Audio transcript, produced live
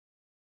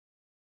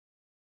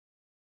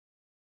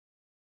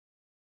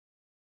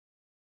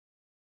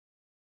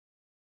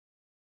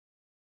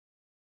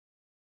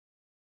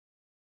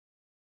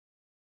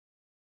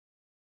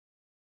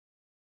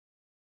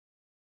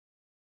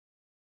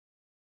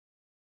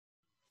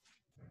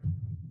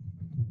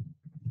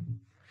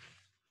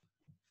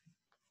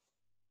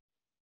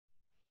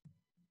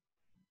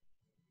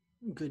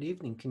Good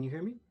evening. Can you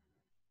hear me?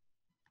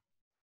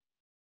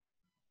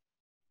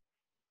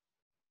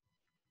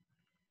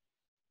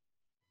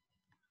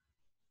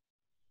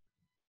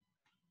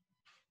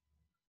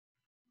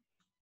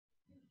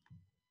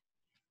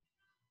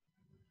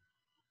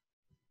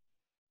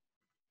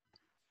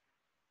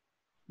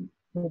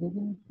 Good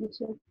evening,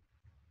 teacher.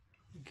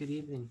 Good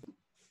evening.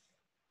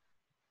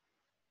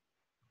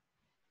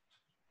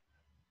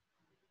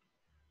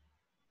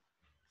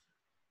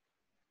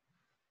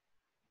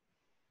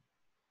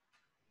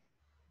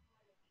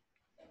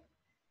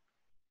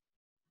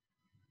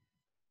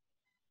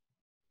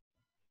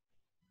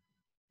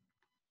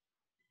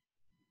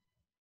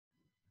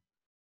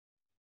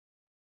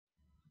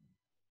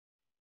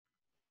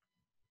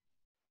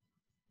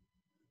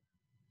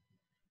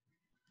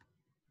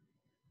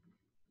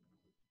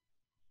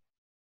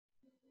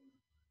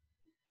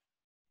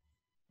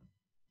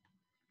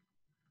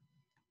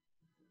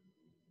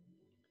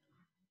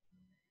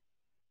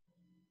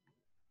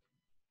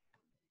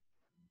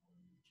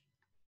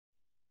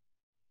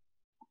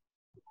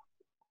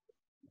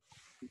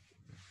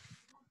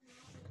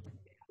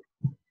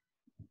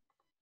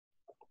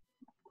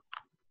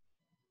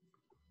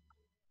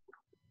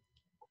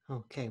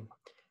 Okay,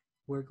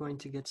 we're going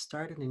to get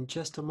started in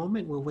just a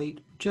moment. We'll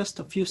wait just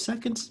a few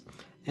seconds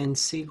and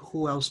see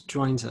who else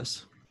joins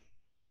us.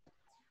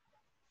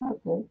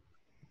 Okay.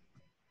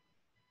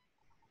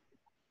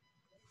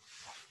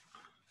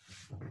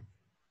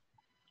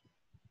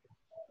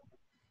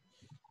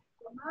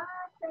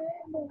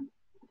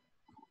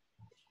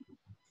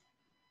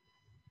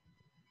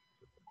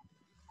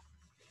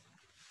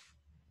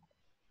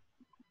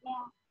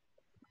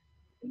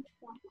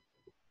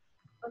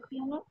 Porque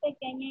uno es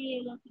pequeño y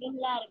el otro es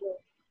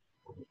largo.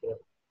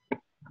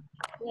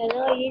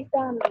 Puedo ir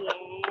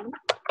también.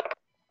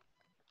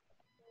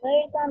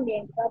 Puedo ir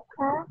también,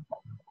 papá.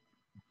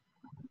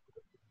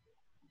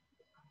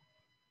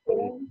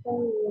 Puedo ir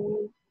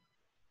también.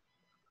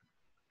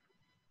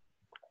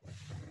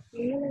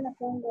 Yo me la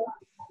pongo.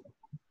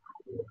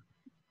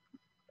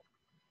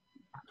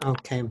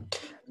 Okay.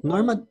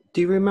 Norma,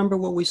 do you remember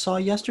what we saw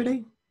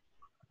yesterday?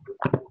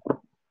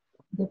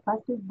 The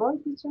passive voice,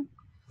 teacher.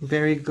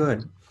 Very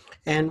good.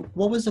 And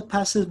what was the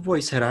passive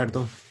voice,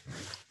 Gerardo?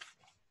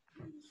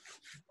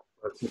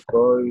 Passive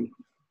voice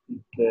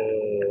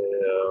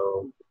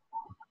is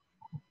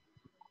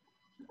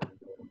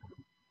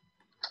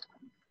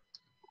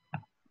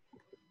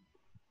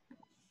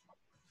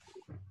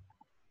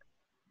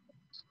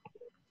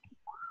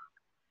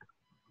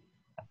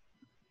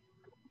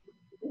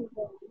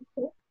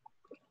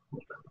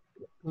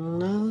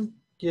No,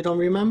 you don't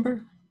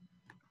remember?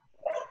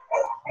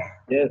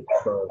 yes,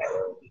 but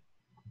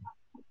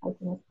I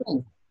can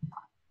explain.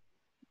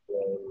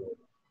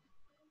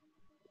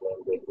 when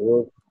the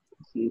group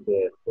see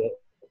the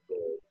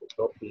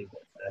topic,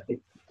 I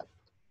think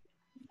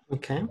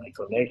Okay. my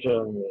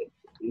connection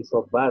is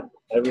so bad.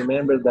 I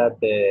remember that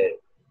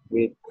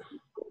with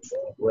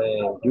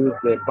when use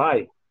the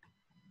by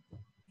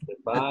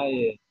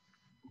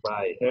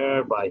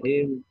her, by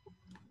him.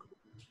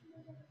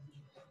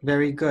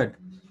 Very good.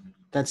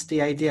 That's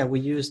the idea. We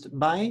used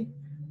by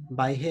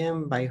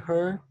him, by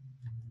her.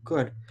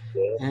 Good.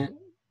 Yeah. And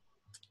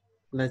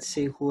let's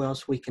see who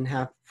else we can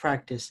have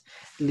practice.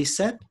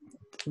 Lisette,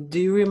 do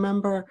you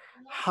remember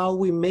how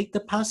we make the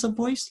passive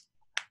voice?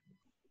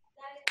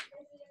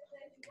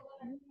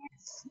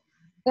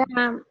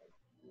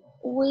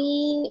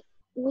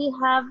 We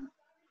have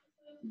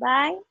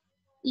by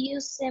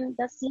using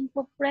the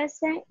simple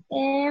present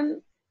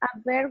and a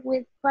verb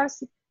with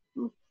past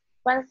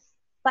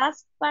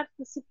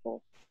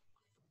participle.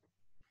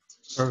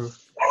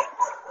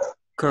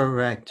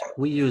 Correct.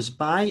 We use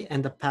by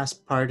and the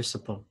past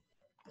participle.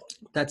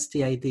 That's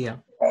the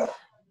idea.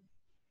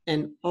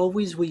 And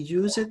always we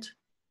use it.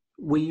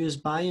 We use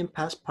by and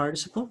past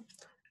participle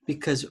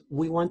because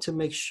we want to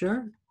make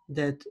sure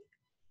that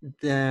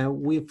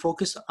we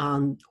focus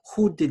on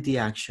who did the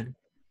action.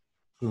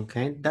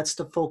 Okay, that's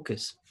the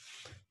focus.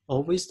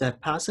 Always the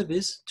passive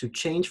is to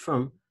change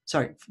from,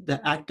 sorry, the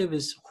active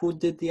is who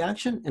did the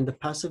action and the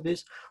passive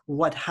is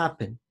what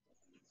happened.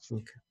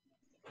 Okay.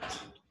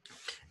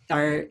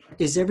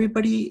 Is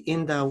everybody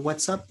in the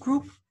WhatsApp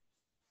group?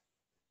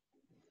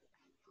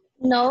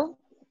 No,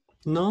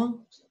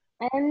 No?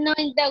 I am not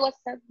in the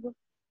WhatsApp group.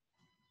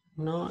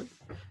 No.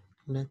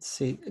 Let's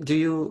see.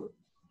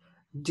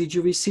 Did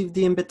you receive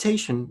the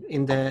invitation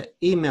in the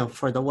email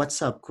for the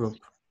WhatsApp group?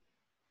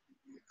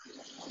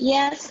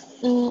 Yes,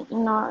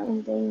 no,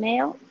 in the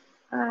email.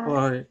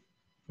 Or,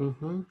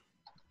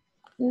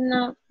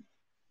 No,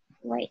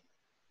 wait.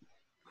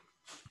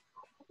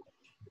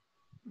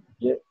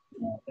 Yeah.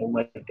 In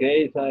my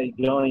case, I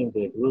joined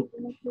the group.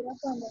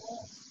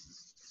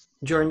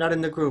 you're not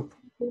in the group?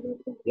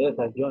 Yes,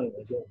 I joined.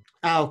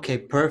 Ah, okay,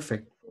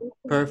 perfect.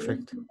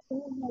 Perfect.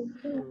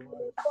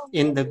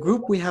 In the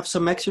group, we have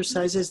some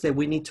exercises that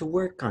we need to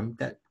work on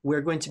that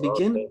we're going to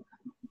begin. Okay.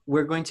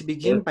 We're going to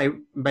begin Yes,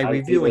 by I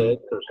reviewing. see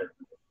the exercise.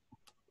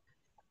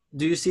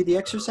 Do you see the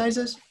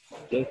exercises?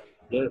 Yes,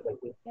 I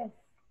see. Yes.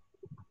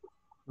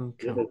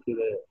 Okay. You can see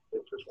the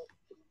exercise.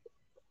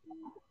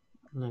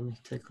 Let me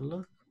take a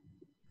look.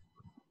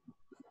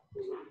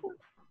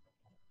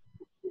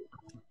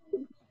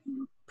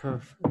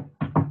 Perfect.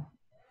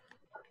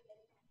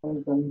 I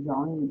don't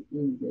join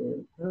in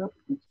the group,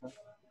 teacher.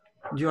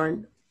 You are,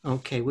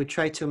 okay, we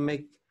try to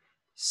make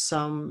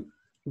some,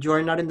 you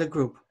are not in the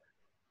group.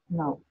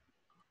 No.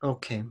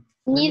 Okay.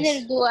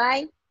 Neither do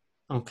I.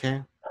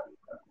 Okay.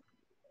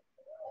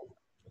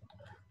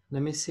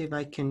 Let me see if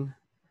I can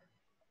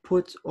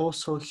put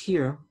also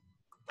here.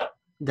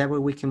 That way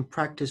we can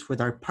practice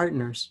with our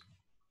partners.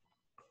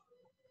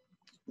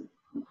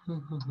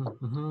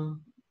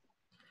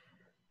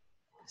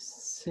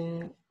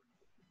 See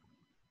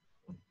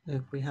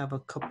if we have a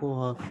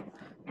couple of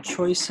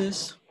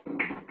choices.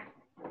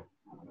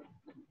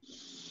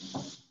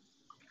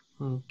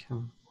 Okay.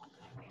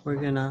 We're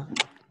gonna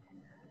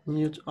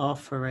mute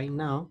off for right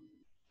now.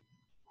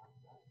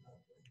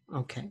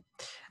 Okay.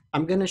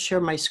 I'm gonna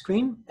share my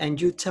screen and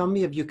you tell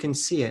me if you can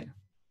see it.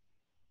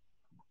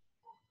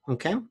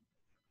 Okay?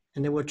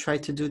 And then we'll try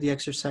to do the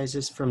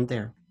exercises from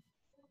there.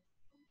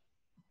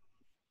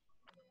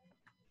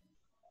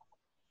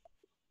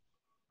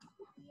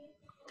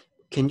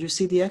 Can you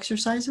see the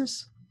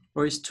exercises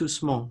or is too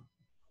small?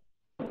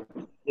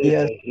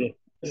 Yes.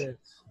 Yes.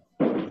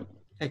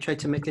 I tried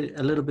to make it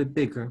a little bit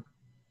bigger.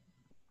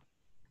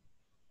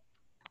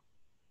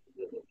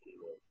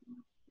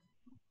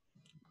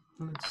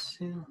 Let's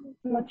see.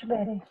 Much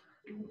better.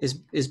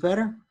 Is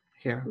better?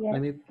 Here, Yeah.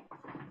 let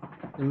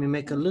me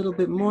make a little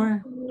bit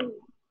more.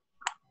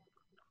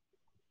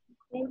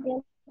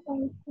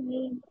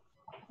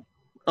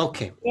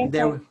 Okay,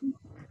 there.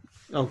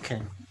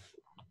 Okay.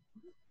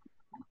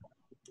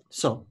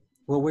 So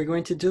what we're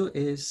going to do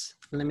is,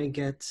 let me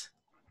get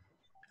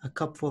a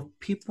couple of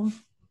people.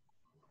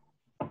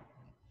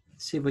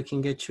 See if we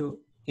can get you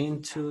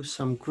into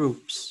some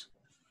groups.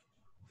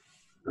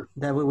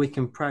 That way we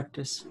can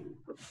practice.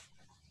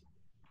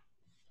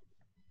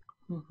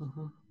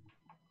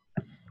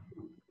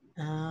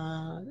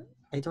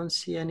 I don't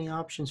see any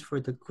options for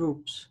the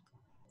groups.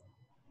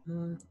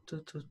 Let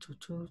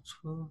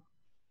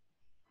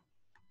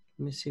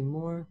me see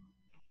more.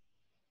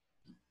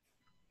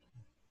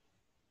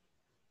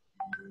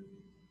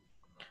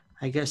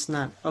 I guess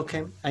not.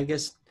 Okay, I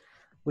guess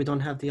we don't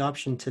have the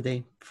option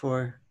today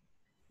for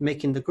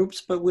making the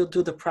groups, but we'll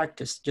do the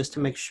practice just to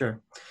make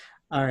sure.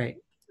 All right,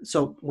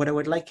 so what I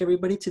would like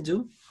everybody to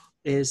do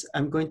is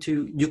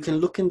you can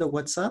look in the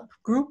WhatsApp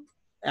group,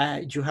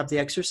 you have the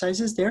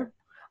exercises there,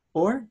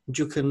 or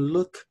you can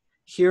look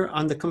here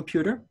on the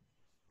computer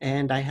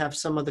and I have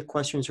some of the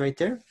questions right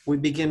there. We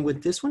begin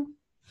with this one.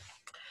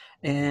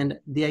 And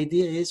the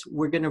idea is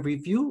we're gonna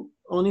review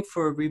only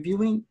for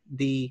reviewing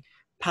the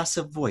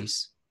passive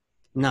voice.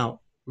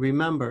 Now,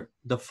 remember,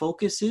 the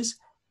focus is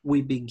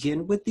we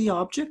begin with the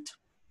object,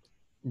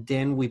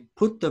 then we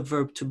put the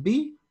verb to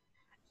be,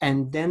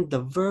 and then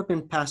the verb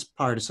in past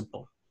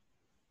participle.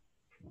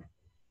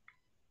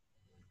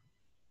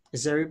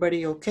 Is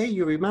everybody okay?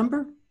 You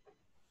remember?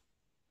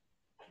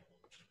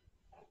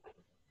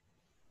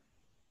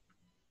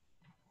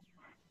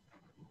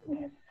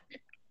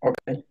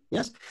 Okay.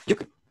 Yes? You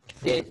could,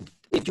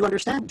 if you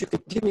understand, you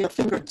could give me a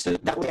finger to,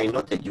 that way I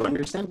know that you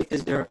understand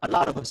because there are a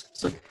lot of us.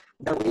 So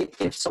that way,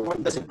 if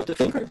someone doesn't put the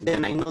finger,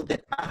 then I know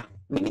that I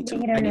need to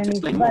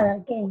explain more.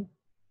 Again.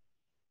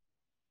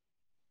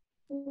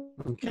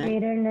 Okay. The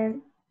internet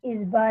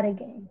is bad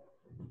again.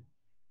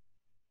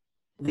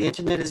 The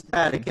internet is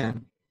bad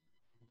again.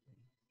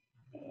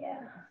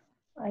 Yeah,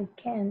 I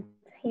can't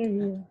hear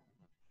you.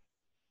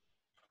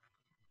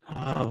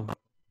 Oh.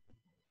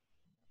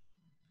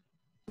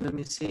 Let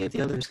me see if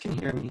the others can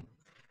hear me.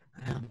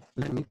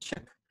 Let me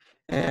check.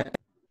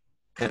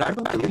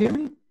 Gerardo, can you hear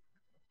me?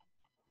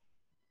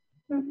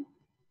 Mhm.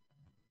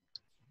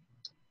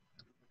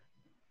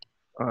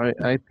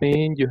 I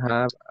think you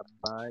have a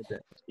bad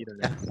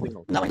internet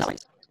signal. No, no.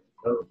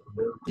 Oh,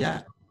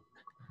 Yeah.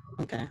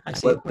 Okay, I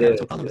see. What's We're having the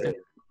some problems there.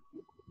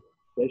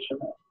 station?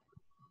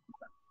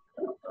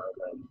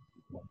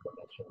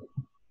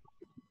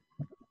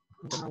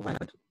 I don't know why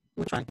not.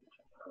 We'll try.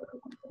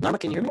 Norma,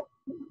 can you hear me?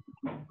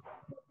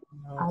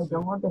 I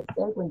don't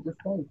understand what you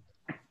say.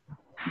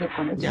 The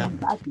connection Yeah. is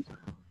bad.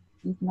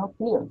 It's not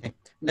clear. Okay.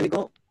 Let me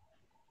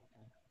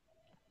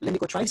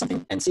go try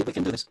something and see if we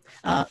can do this.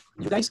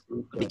 You guys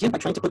begin by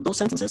trying to put those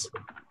sentences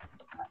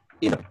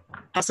in a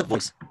passive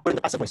voice or in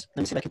the passive voice.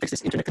 Let me see if I can fix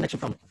this internet connection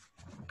problem.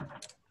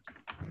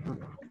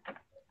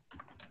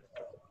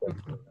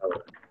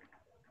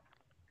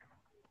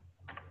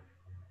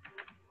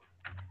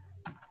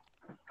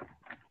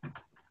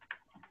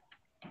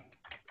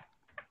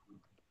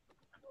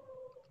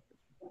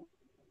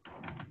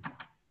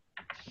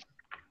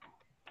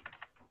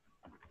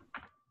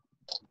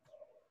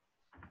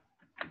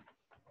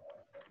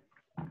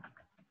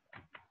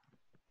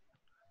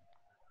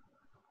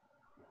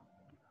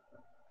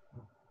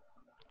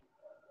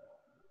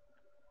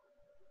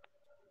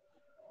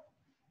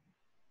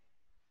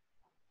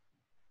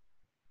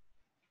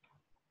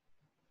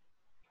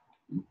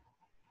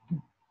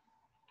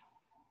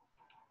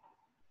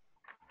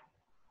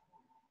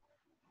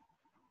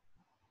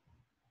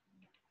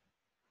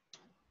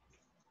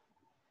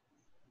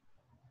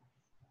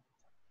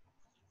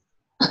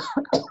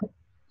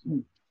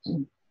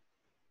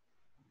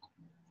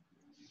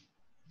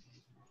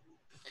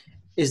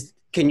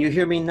 Can you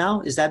hear me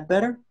now? Is that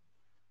better?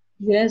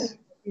 Yes.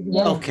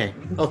 Yes. Okay.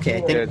 Okay.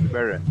 I That's think.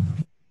 better.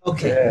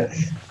 Okay.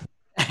 Yes.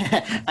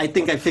 I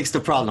think I fixed the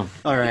problem.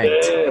 All right.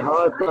 Yeah,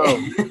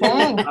 awesome.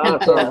 Thanks,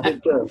 Awesome,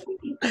 teacher.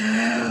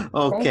 teacher.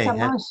 Okay.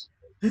 Thanks so much.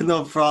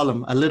 No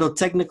problem. A little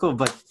technical,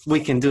 but we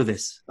can do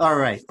this. All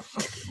right.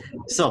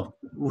 So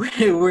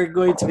we're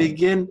going to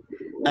begin.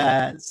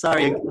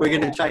 Sorry, we're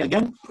going to try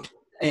again.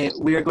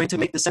 We are going to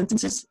make the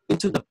sentences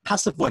into the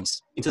passive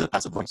voice.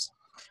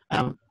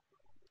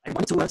 I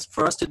want to ask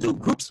for us to do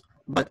groups,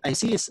 but I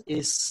see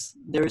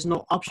there is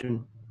no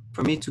option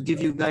for me to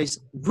give you guys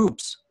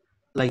groups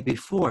like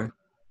before,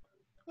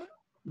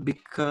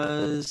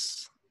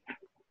 because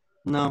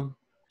no,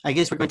 I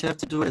guess we're going to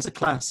have to do it as a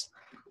class.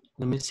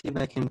 Let me see if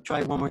I can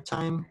try one more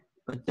time,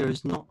 but there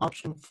is no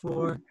option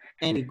for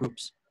any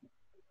groups.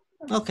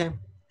 Okay.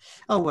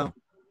 Oh, well,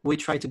 we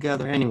try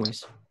together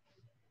anyways.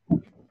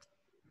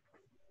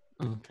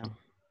 Okay.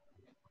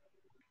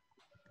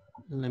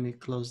 Let me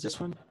close this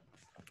one.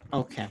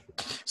 Okay.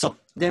 So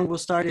then we'll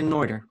start in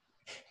order.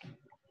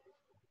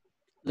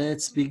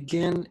 Let's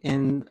begin.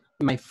 And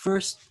the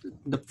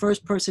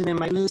first person in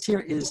my list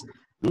here is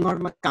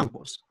Norma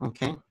Campos.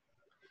 Okay.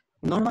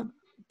 Norma,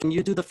 can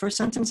you do the first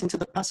sentence into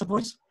the passive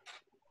voice?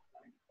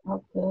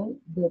 Okay,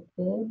 the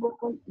table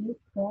is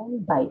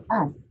set by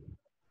us.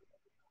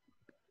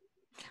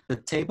 The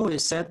table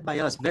is set by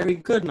us. Very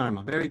good,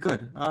 Norma. Very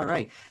good. All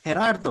right.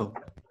 Gerardo,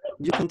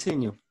 you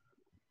continue.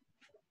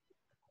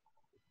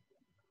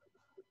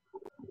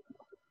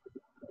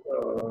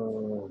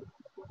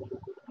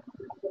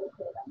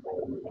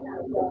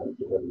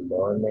 The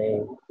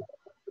money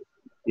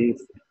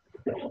is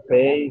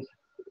space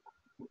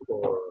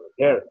for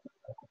her.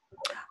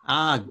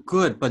 Ah,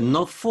 good, but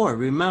not for.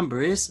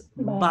 Remember, it's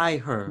by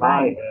her.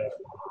 By her.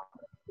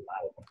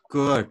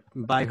 Good,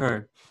 by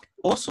her.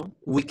 Also,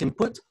 we can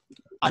put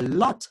a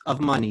lot of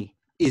money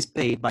is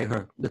paid by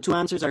her. The two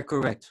answers are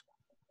correct.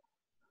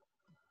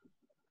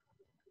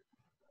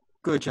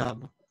 Good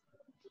job.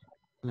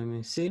 Let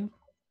me see.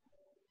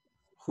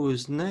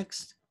 Who's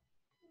next?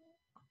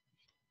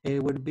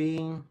 It would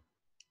be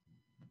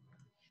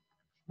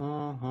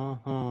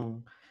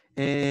Raul.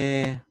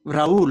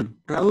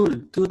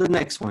 Raul, do the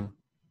next one.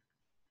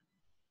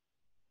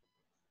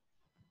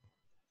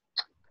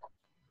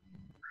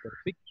 The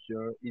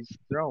picture is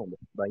drawn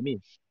by me.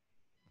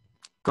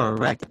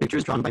 Correct. The picture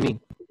is drawn by me.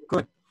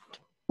 Good.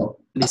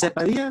 Lisette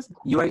Padilla,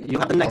 you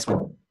have the next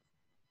one.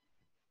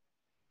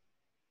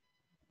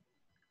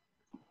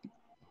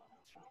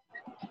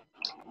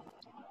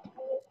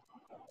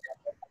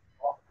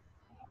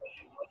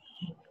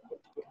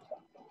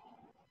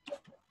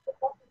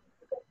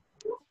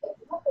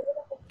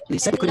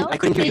 Lisette, I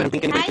couldn't hear you. I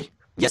think anybody.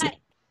 Yes. Hi.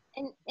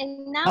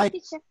 And now, Hi.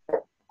 teacher.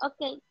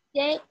 Okay,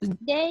 they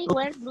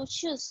wear blue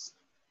shoes.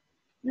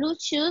 Blue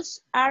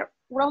shoes are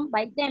worn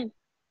by them.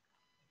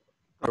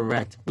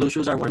 Correct. Blue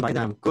shoes are worn by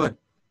them. Good.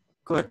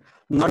 Good.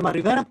 Norma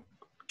Rivera,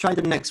 try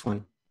the next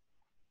one.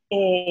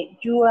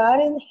 You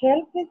aren't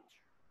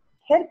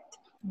helped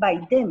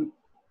by them.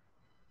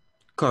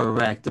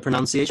 Correct. The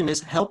pronunciation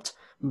is helped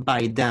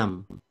by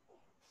them.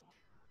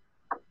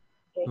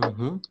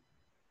 Mm-hmm.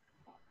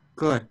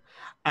 Good.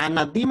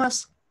 Ana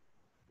Dimas.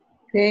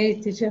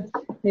 Okay, teacher.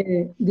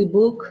 The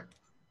book,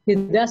 he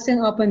doesn't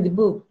open the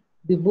book.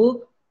 The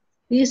book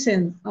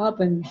isn't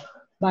opened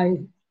by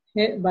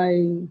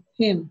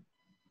him.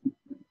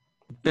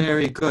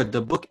 Very good.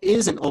 The book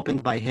isn't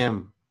opened by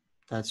him.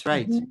 That's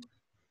right. Mm-hmm.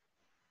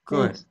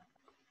 Good. Yes.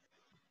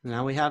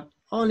 Now we have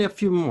only a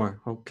few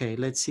more. Okay,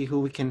 let's see who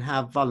we can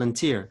have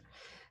volunteer.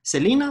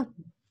 Selena?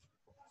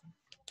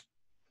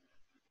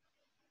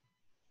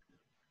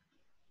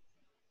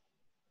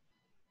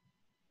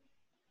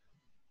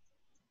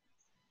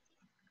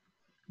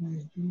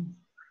 Mm-hmm.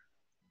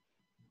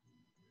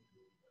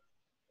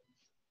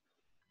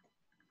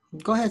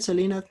 Go ahead,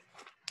 Selena.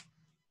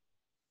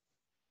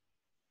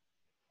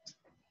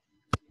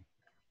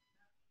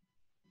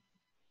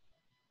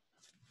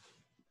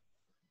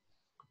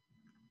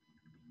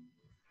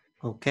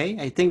 Okay,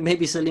 I think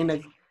maybe Selena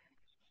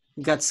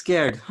got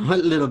scared a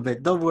little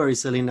bit. Don't worry,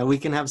 Selena. We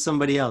can have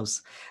somebody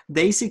else.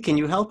 Daisy, can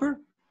you help her?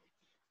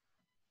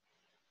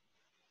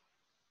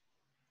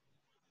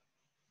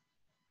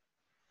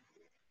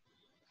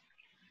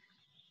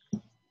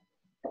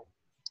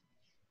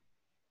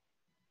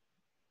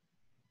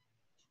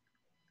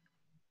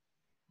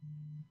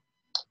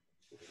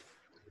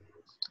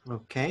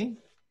 Okay.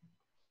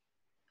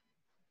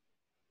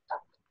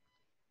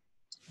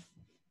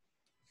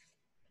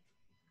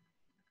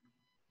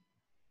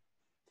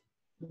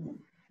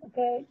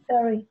 Okay,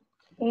 sorry.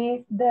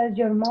 Does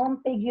your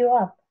mom pick you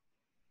up?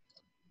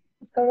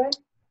 Correct?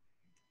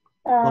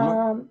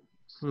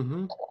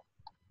 Mm-hmm.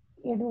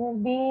 It will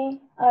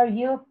be, are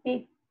you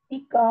pick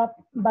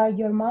up by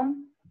your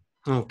mom?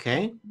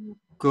 Okay,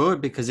 good,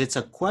 because it's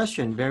a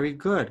question. Very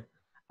good.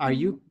 Are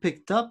you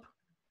picked up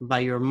by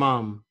your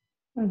mom?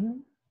 Mm-hmm.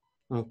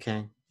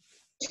 Okay,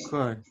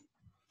 good.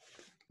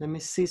 Let me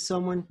see,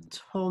 someone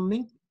told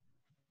me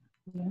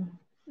Yeah.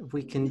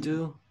 we can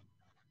do,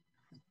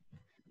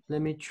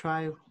 Let me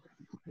try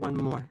one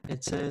more.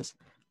 It says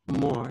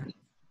more.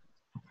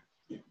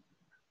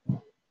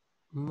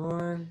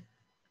 More.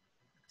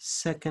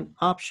 Second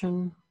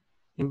option,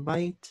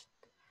 invite.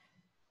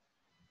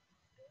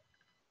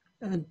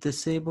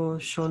 Disable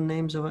show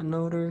names of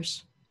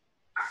noters.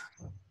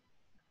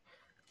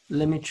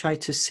 Let me try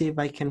to see if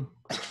I can.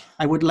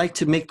 I would like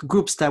to make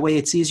groups, that way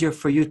it's easier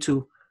for you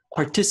to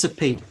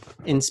participate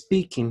in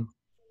speaking.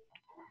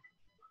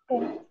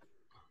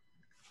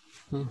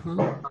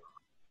 Okay.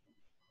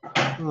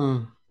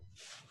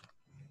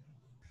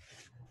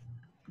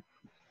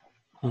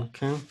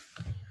 Okay,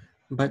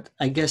 but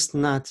I guess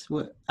not.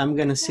 I'm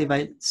gonna see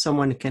if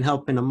someone can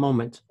help in a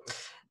moment.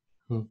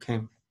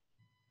 Okay.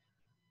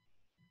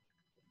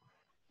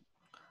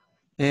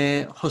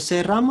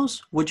 Jose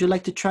Ramos, would you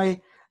like to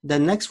try the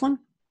next one?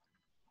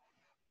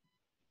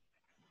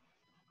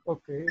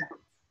 Okay.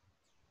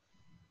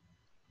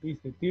 Is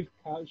the thief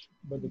catched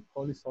by the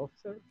police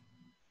officer?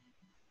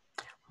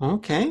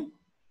 Okay.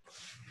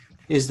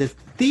 Is the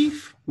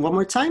thief, one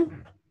more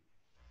time?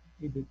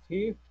 Is the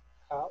thief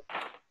caught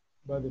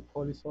by the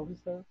police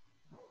officer?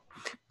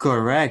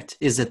 Correct.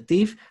 Is the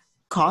thief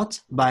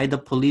caught by the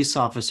police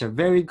officer?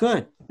 Very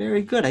good.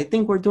 Very good. I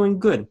think we're doing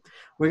good.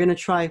 We're going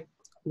to try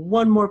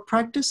one more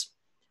practice.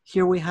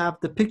 Here we have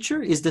the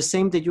picture. Is the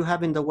same that you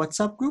have in the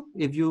WhatsApp group.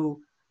 If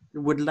you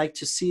would like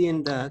to see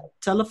in the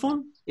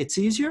telephone, it's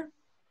easier.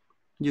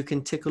 You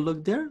can take a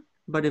look there.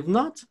 But if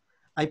not,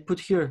 I put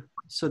here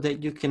so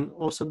that you can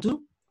also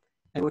do.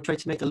 I will try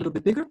to make it a little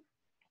bit bigger.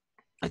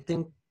 I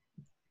think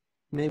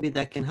maybe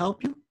that can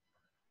help you.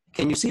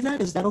 Can you see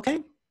that? Is that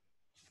okay?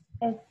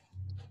 Yes.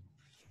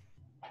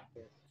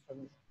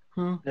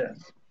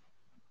 Yes.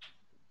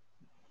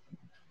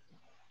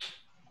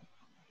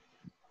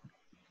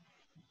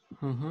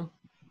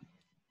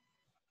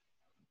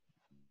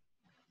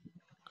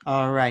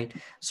 All right.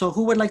 So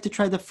who would like to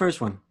try the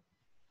first one?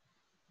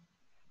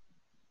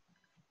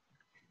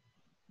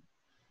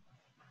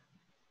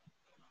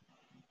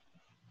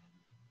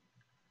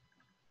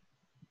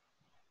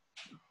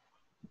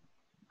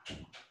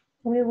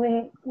 We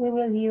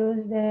will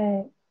use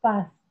the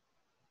past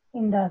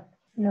in that.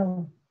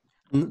 No.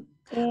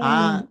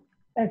 For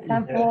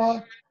example,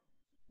 Yes.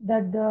 the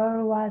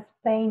door was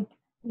painted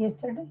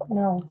yesterday.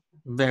 No.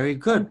 Very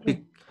good.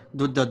 Okay.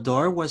 The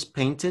door was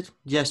painted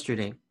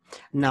yesterday.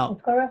 Now,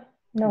 Is correct?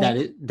 No.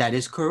 that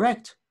is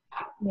correct.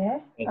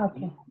 Yes.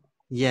 Okay.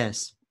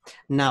 Yes.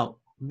 Now,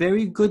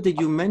 very good that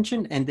you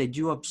mentioned and that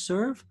you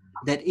observe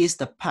that is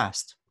the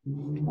past.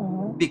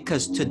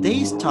 Because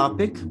today's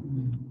topic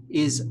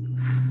is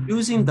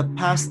using the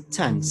past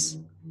tense.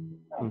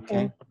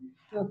 Okay.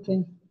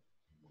 Okay.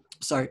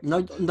 Sorry,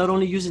 not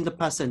only using the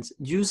past tense,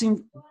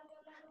 using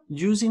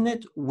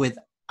it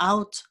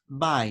without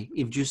by.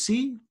 If you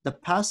see, the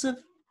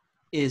passive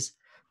is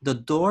the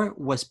door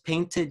was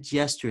painted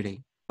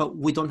yesterday, but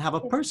we don't have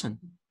a person.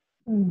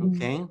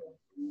 Okay.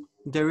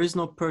 There is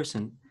no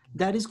person.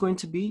 That is going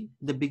to be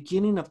the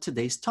beginning of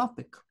today's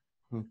topic.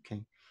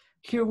 Okay.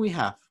 Here we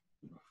have,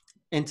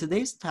 in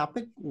today's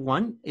topic,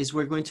 one is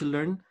we're going to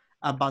learn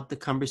about the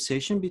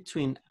conversation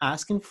between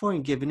asking for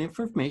and giving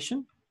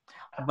information.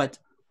 But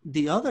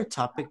the other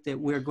topic that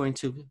we're going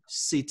to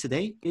see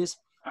today is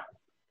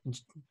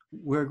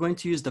we're going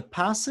to use the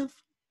passive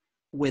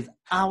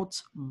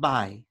without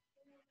by.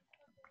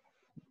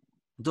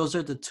 Those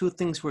are the two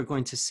things we're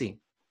going to see.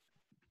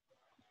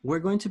 We're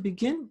going to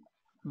begin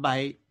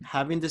by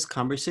having this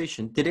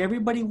conversation. Did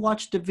everybody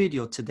watch the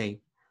video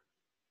today?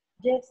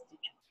 Yes.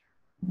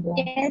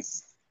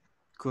 Yes.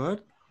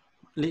 Good.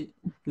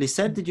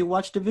 Lisette, did you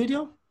watch the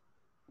video?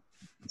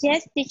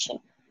 Yes, teacher.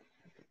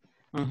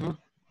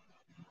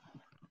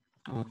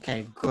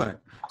 Okay, good.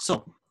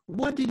 So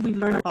what did we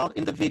learn about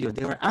in the video?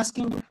 They were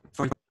asking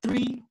for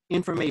three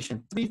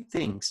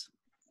things.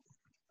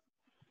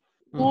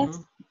 Yes.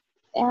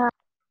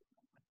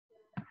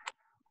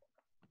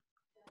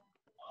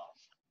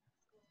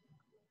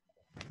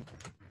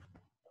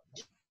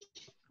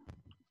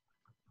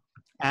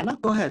 Anna,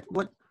 go ahead.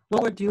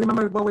 Do you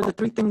remember what were the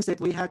three things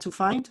that we had to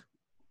find?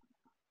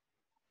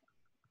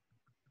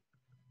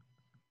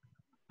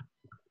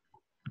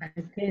 I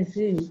can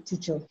see,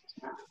 teacher.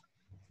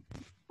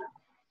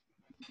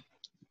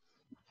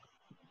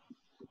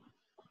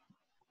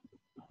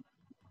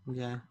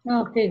 Yeah.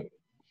 Okay.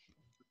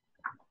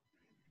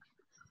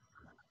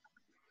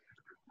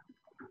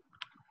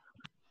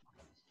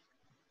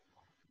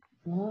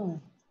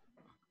 Oh.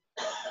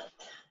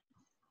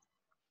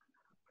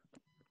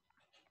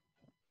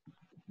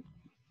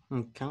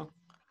 Okay.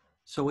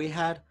 So we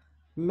had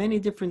many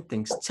different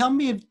things. Tell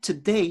me if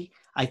today,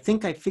 I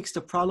think I fixed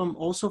the problem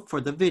also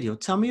for the video.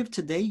 Tell me if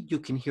today you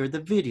can hear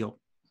the video.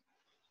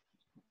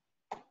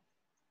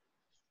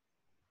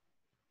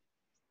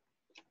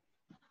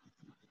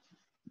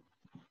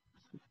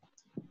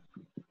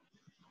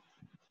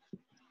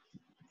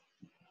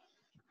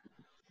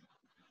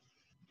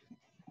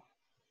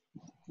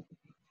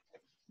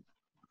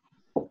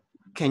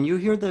 Can you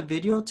hear the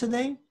video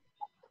today?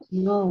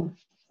 No.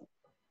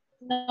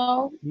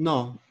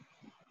 No.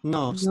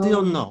 No,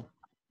 still no.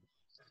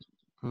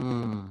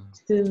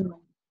 Still no.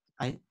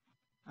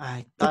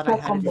 I thought I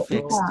had it It's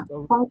fixed.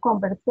 a phone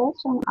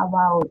conversation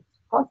about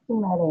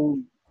customer.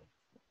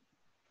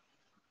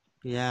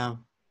 Yeah.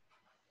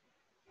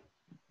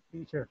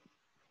 Teacher,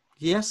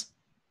 Yes.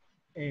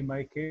 in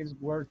my case,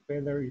 work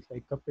better if I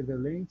copy the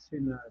links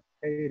in a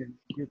parent,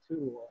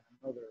 YouTube or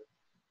another.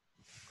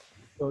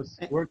 Because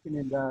working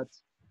in that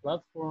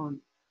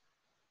platform,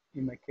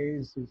 in my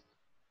case, is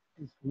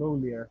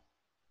slowlier.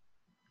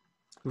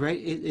 Right.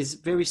 It is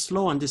very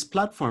slow on this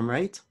platform,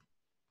 right?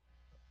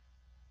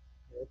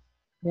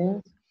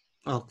 Yes.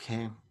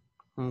 Okay.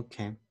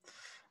 Okay.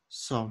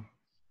 So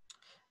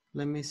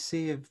let me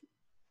see if.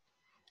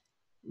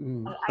 Are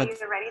you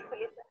ready to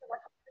listen to the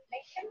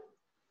conversation?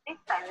 This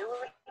time we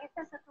will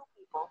listen to two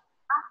people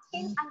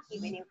asking and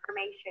giving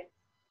information.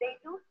 They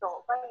do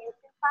so by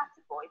using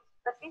passive voice,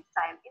 but this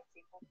time in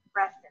simple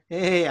present.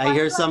 Hey, I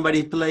hear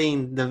somebody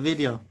playing the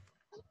video.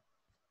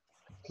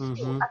 As soon as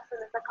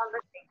the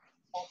conversation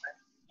is over.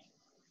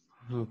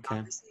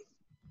 Okay.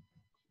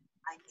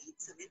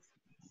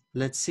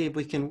 Let's see if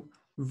we can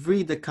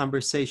read the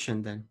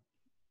conversation then.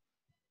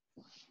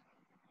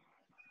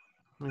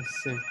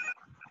 Let's see.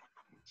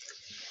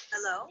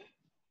 Hello?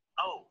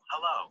 Oh,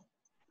 hello.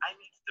 I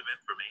need some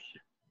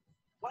information.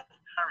 What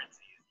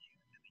currency is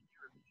used in the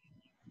European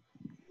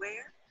Union?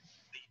 Where?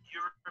 The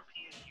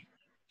European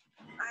Union.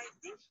 I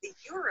think the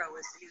euro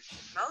is used in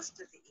most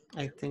of the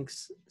EU. I think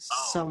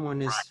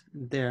someone is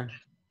there.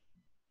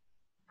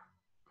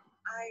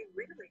 I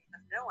really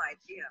have no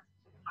idea.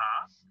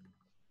 Huh?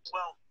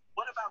 Well,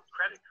 what about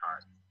credit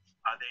cards?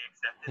 Are they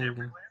accepted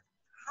everywhere?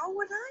 How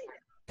would I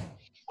know?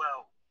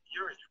 Well,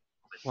 you're a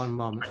journalist. One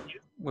moment.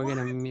 We're going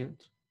to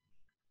mute.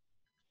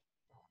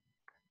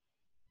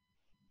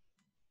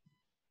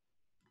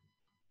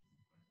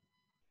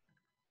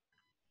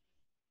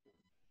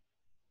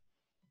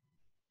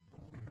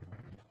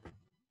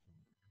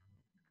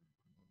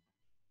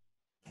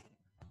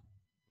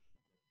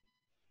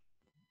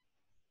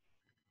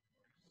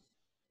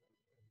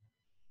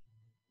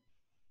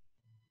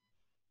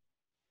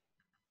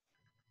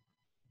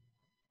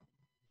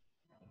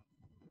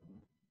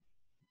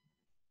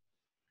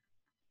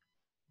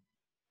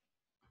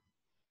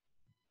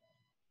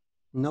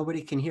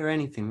 Nobody can hear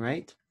anything,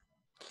 right?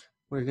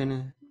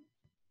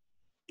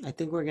 I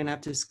think we're gonna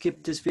have to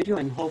skip this video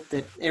and hope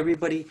that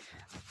everybody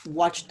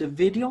watched the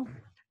video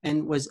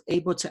and was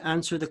able to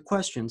answer the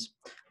questions.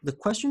 The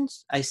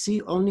questions, I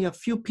see only a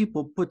few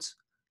people put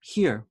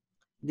here.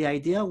 The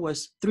idea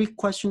was 3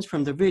 questions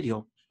from the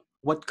video.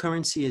 What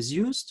currency is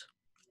used?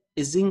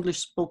 Is English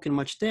spoken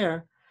much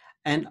there?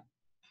 And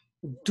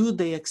do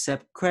they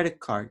accept credit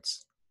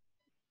cards?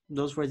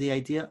 Those were the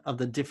idea of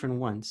the different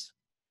ones.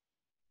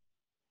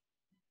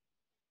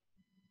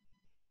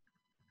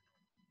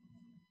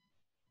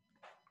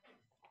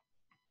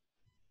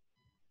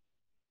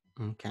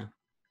 Okay.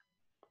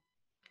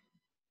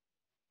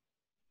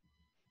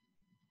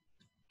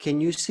 Can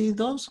you see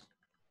those?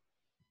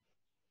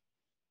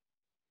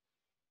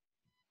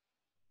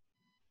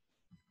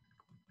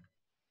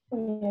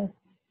 Yes,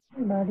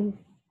 but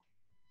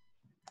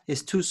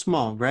It's too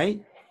small,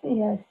 right?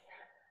 yes.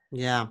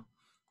 Yeah,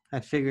 I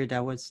figured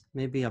that was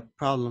maybe a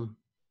problem.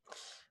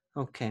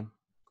 Okay.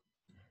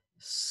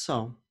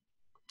 So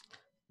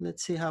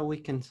let's see how we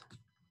can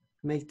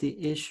make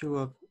the issue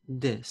of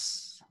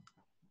this.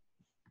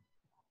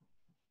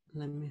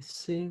 Let me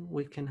see,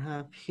 we can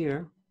have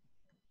here.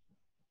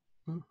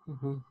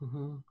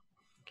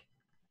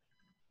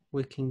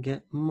 We can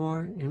get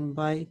more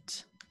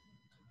invite.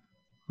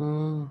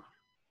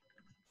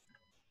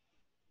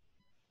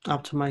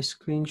 Optimize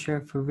screen share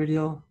for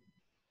video.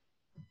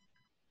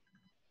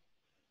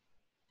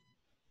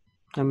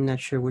 I'm not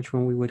sure which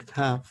one we would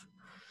have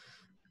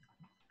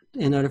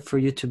in order for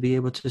you to be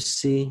able to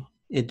see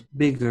it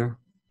bigger.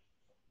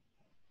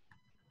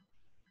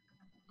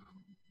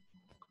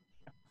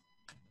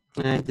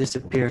 And it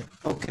disappeared.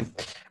 Okay,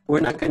 we're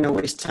not going to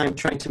waste time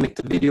trying to make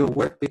the video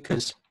work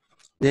because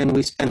then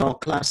we spend all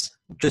class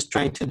just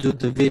trying to do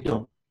the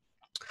video.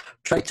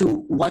 Try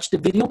to watch the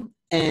video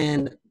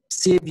and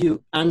see if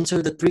you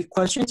answer the 3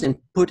 questions and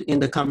put in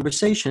the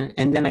conversation,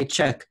 and then I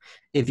check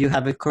if you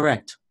have it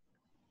correct.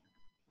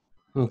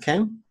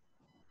 Okay?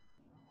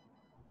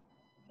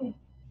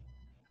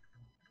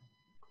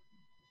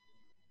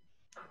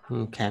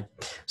 Okay.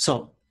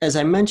 So as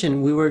I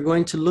mentioned, we were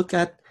going to look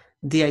at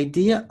the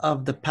idea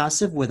of the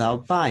passive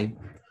without by.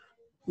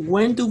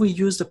 When do we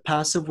use the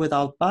passive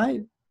without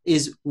by?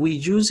 Is we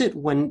use it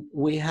when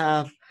we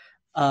have,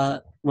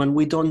 when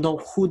we don't know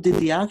who did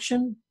the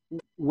action,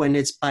 when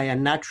it's by a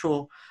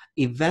natural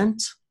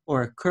event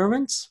or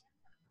occurrence.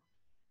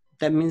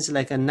 That means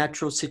like a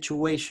natural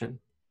situation.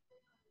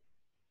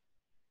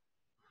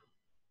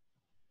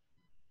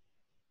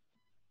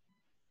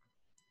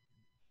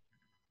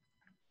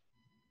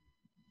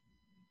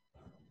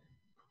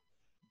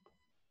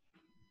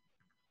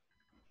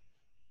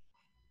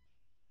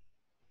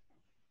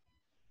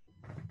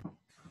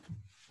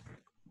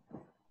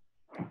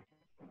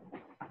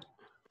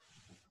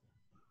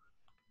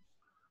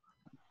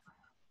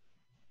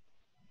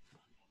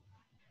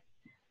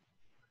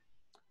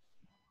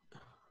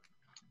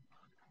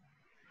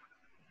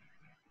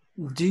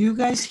 Do you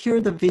guys hear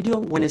the video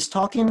when it's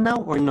talking now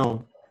or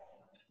no?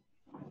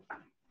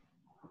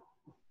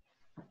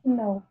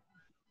 No,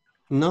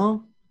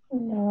 No?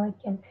 no, I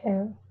can't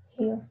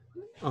hear.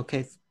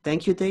 Okay,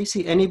 thank you,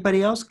 Daisy.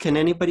 Anybody else? Can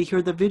anybody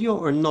hear the video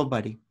or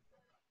nobody?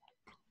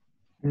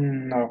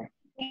 No.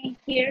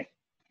 Here.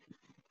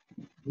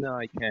 No,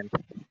 I can't.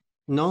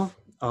 No?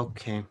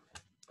 Okay.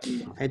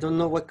 I don't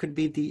know what could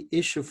be the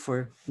issue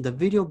for the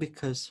video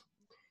because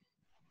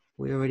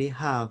we already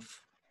have,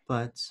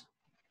 but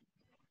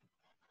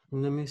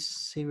let me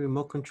see,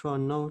 remote control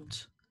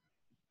note.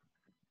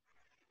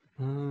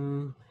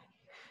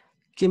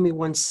 Give me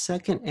 1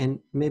 second, and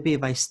maybe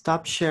if I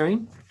stop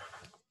sharing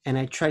and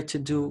I try to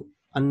do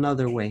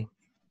another way,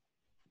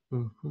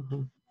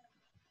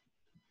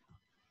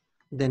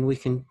 then we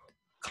can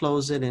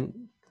close it and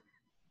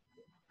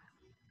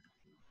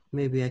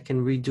maybe I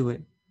can redo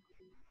it.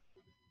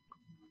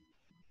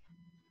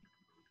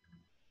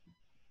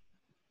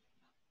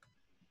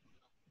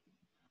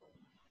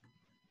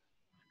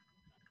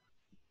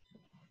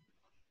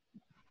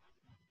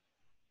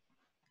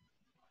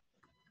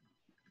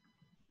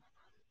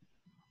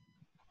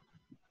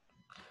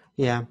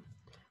 Yeah,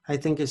 I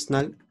think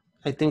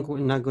we're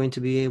not going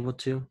to be able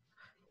to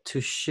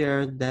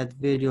share that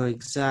video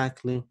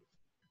exactly.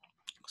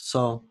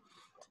 So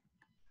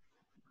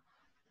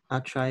I'll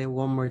try it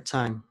one more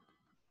time.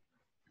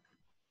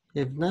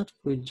 If not,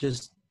 we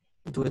just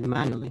do it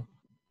manually.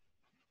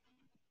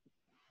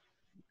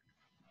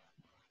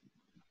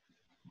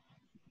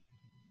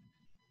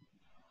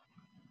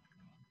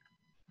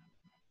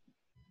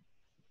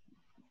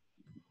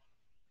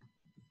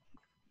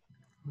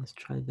 Let's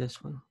try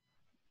this one.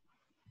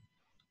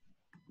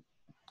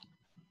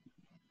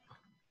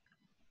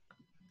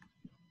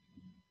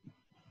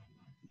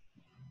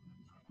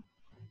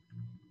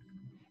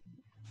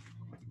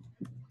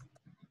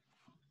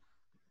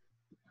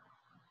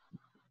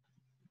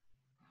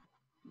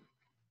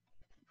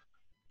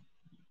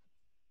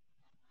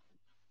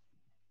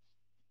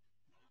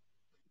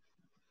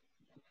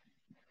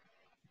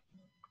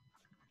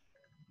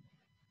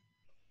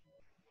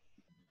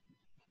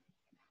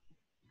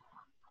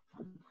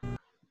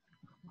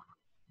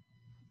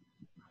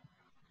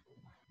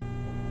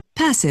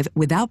 Passive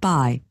without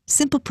by.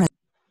 Simple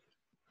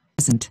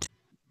present.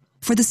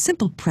 For the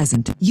simple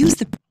present, use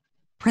the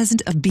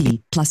present of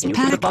be plus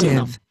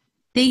active.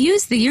 They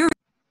use the euro.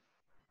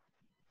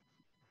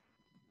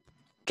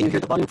 Can you hear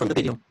the volume from the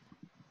video?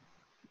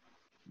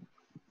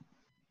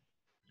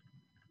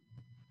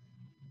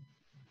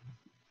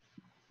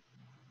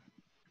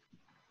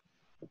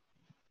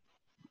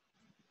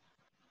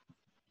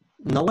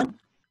 No one?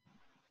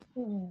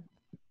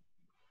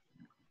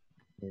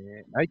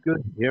 I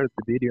could hear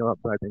the video,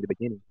 but in the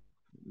beginning.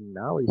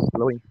 Now it's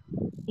flowing.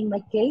 In my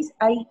case,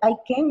 I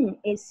can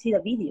see the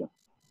video.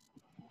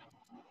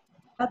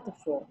 Not the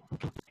phone.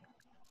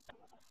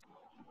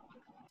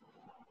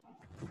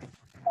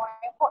 More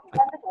important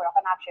than the door of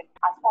an action.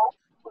 As follows,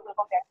 we will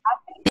compare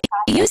active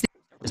They use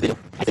this video.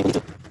 I think we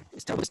need to.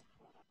 It's terrible.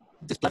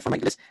 This platform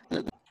like this.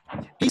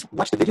 Please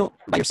watch the video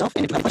by yourself,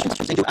 and if you have questions,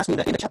 then you ask me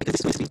in the chat because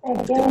this is going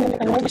to be.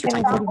 I don't want to waste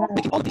your time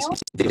making all of these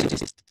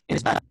videos, and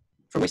it's bad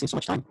for wasting so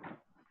much time.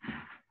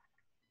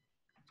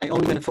 I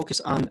only want to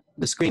focus on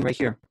the screen right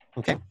here.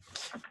 Okay.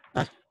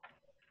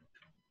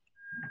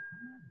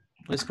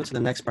 Let's go to the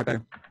next part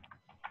better.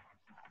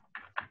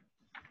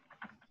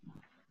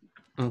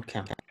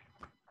 Okay.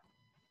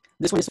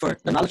 This one is for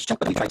the knowledge check,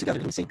 but we try together.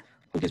 Let me see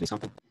who gives me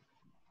something.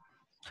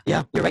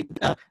 Yeah, you're right.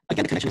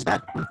 Again, the connection is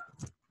bad.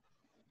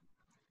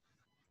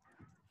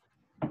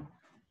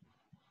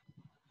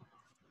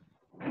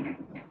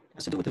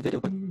 Has to do with the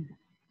video, but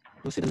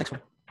we'll see the next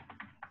one.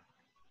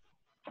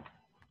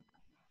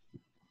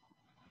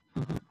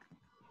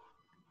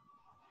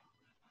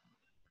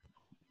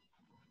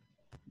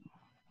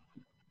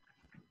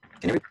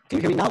 Can you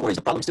hear me now, or is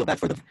the problem still bad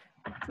for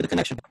the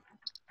connection?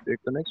 The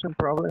connection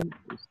problem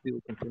is still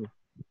continuing.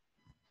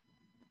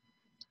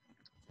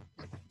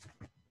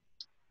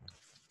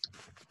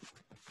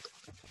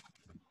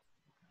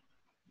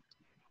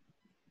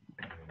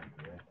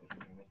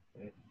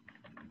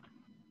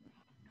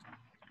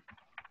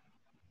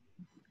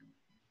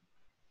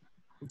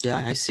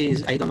 Yeah, I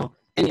see. I don't know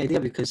any idea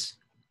because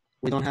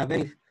we don't have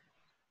any.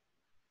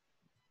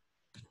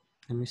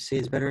 Let me see.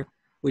 It's better.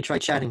 We try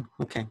chatting.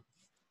 Okay.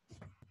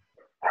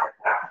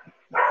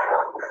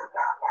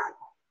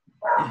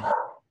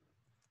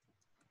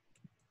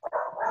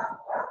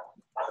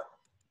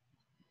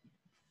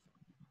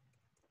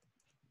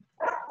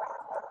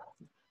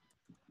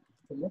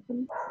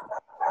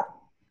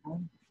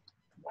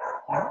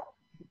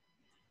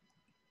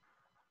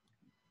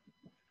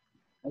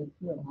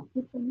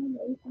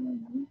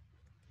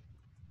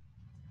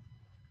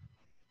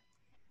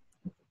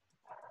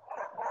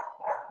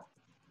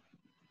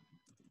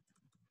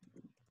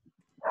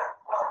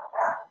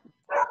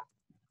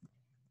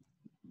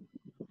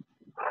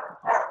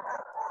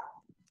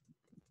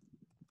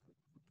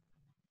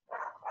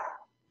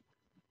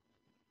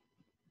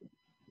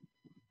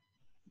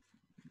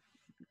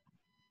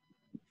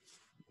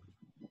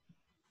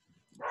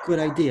 good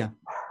idea.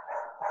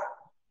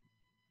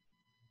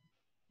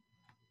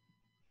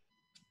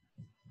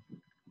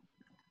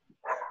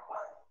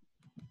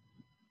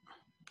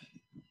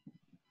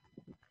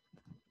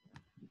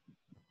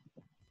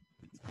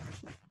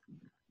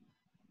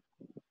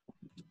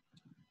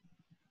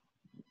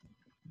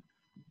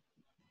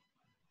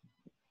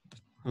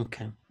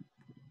 Okay.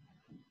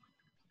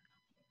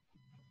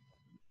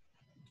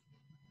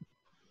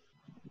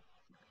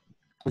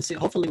 Let's see,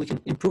 hopefully we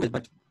can improve it,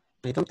 but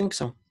I don't think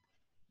so.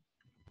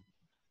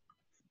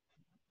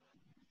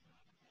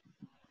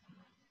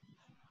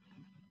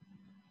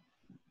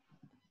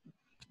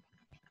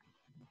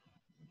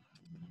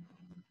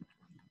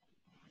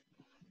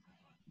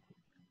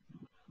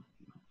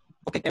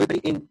 Okay,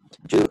 everybody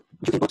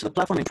you can go to the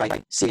platform and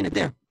try seeing it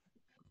there.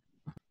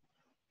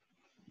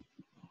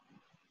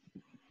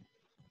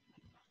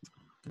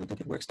 I don't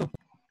think it works though.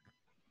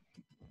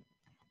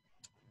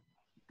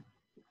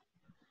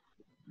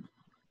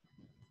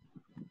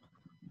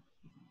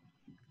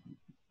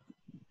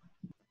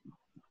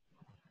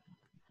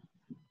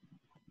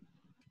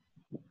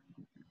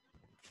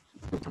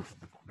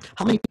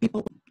 How many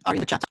people are in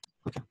the chat?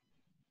 Okay.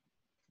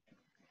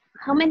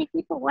 How many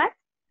people? What?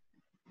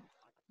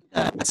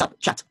 WhatsApp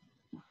chat.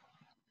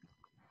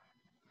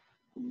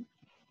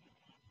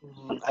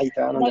 I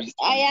don't Like,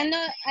 understand.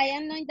 I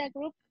am not in the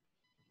group.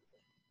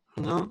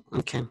 No?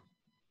 Okay.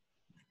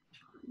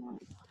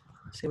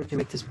 See if we can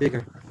make this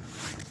bigger.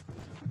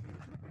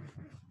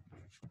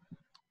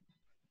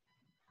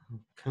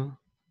 Okay.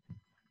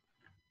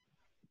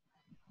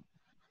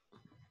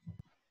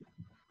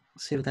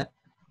 See if that,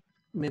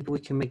 maybe we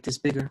can make this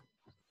bigger.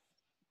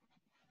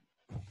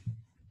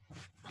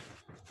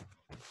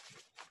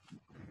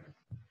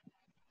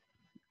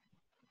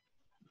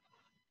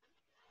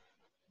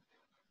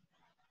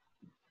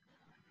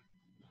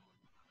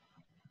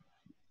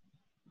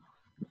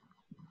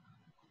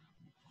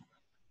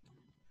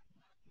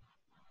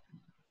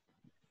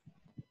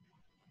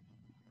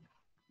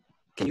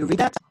 Can you read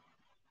that?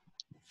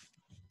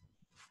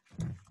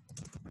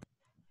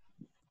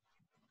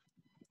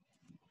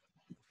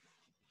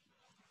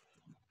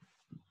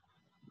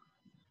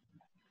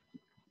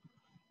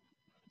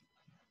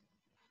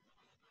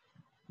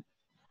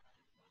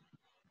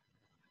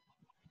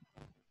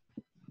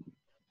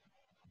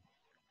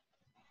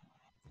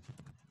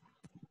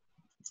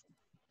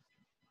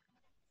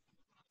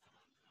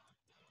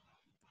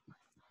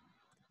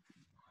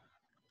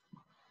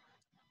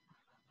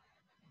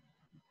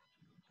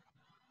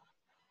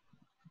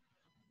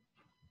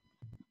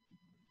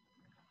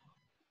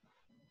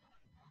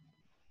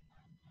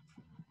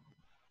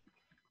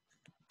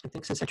 I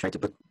think since I tried to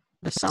put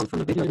the sound from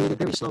the video, I made it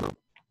very slow.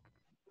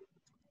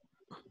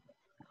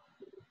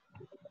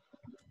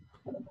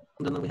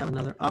 And then we have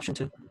another option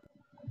to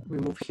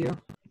remove here.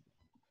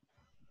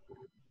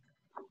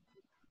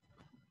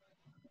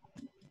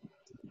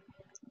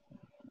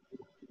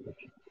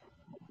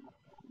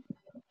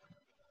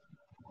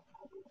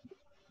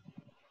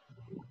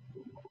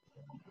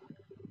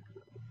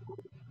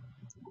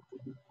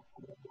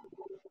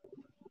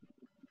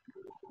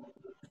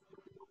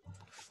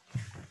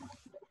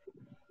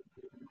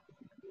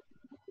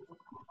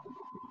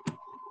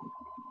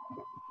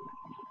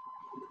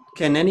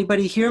 Can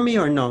anybody hear me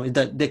or no?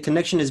 The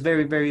connection is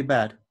very, very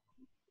bad.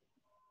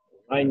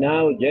 Right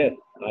now, yes,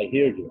 I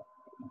hear you.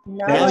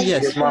 Now,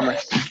 yes. This moment.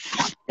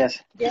 Yes.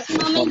 This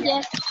moment,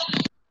 yes.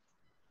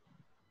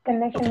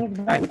 Connection is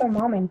bad for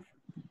moments.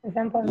 For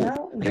example,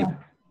 now, yeah.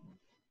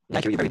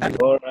 I hear you very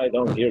bad. Or I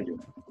don't hear you.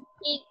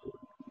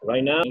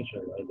 Right now,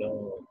 I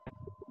don't.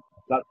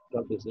 Stop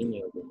the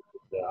signal,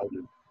 the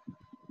audio.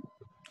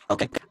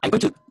 Okay, I'm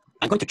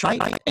going to try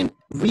and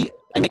make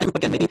a group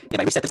again. Maybe if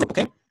I reset the group,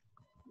 okay?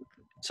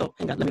 So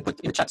hang on, let me put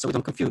in the chat so we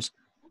don't confuse.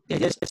 The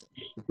idea is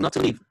not to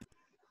leave.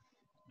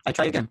 I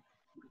try again.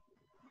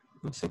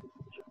 Let's see.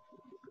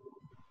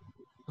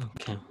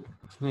 Okay,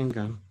 hang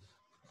on.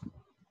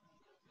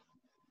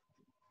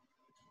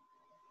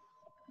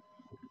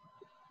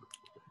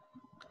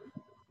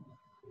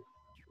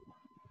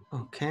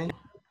 Okay.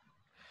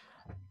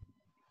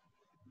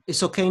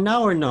 It's okay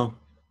now or no?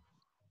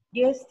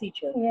 Yes,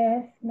 teacher.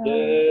 Yes, no.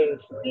 Yes.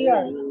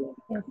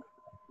 Yes.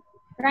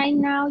 Right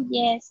now,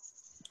 yes.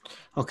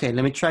 Okay,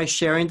 let me try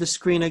sharing the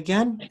screen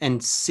again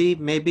and see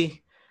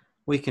maybe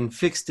we can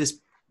fix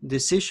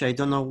this issue. I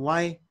don't know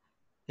why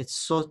it's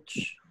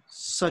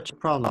such a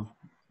problem.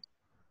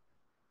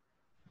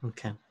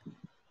 Okay.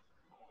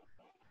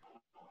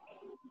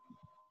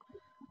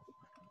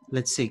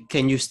 Let's see.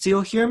 Can you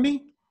still hear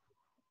me?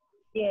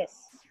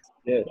 Yes.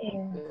 Yes.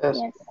 Yes.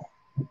 Yes.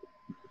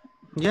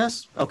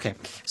 Yes? Okay.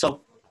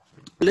 So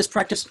let's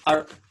practice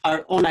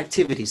our own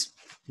activities,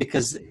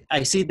 because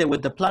I see that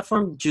with the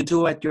platform, you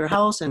do at your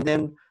house and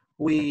then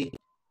we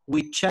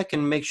check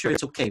and make sure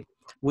it's okay.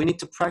 We need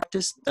to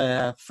practice,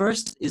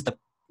 first is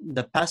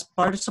the past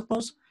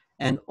participles,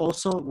 and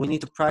also we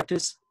need to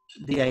practice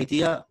the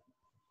idea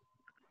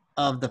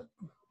of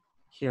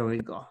here we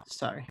go,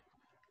 sorry,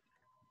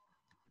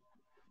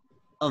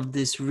 of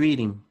this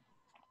reading.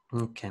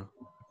 Okay.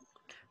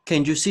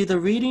 Can you see the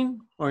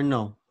reading or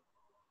no?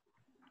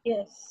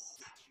 Yes.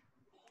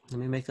 Let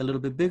me make it a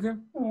little bit bigger.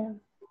 Yeah.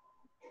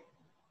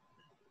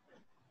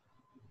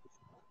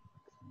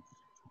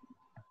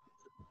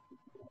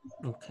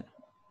 Okay.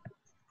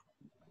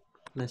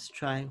 Let's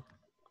try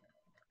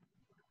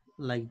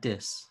like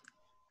this.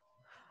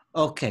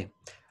 Okay.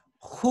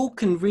 Who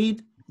can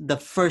read the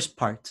first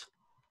part?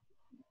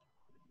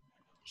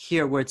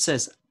 Here where it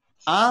says,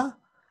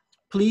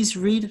 please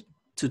read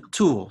to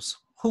tools.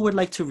 Who would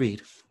like to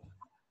read?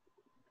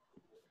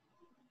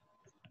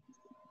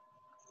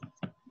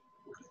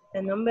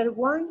 The number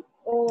one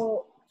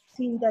or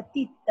in the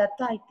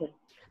title?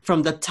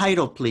 From the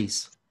title,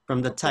 please.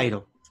 From the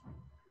title.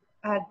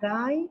 A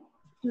guide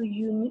to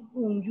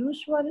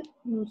unusual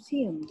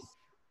museums.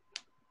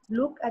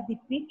 Look at the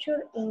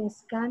picture and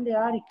scan the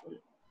article.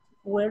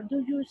 Where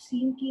do you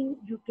think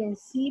you can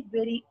see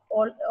very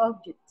old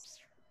objects?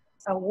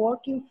 A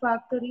working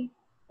factory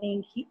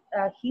and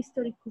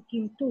history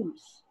cooking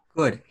tools.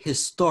 Good.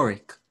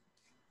 Historic.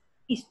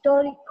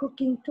 Historic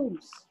cooking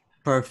tools.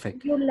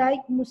 Perfect. Do you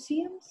like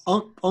museums?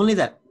 Only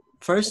that.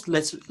 First,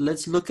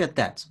 let's look at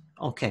that.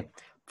 Okay.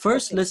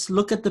 First, let's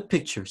look at the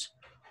pictures.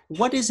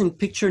 What is in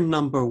picture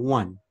number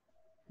 1?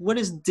 What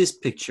is this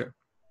picture?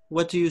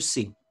 What do you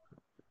see?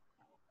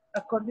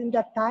 According to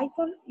the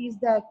title, is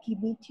the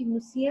Kimchi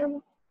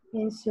Museum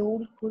in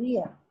Seoul,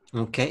 Korea.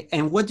 Okay.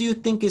 And what do you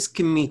think is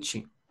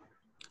kimchi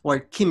or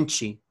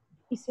kimchi?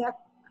 Is a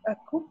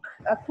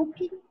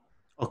cooking?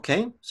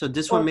 Okay. So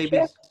this or one maybe.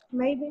 chef,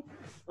 maybe.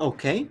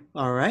 Okay.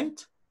 All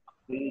right.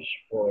 Fish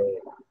for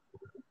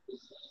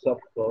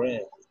South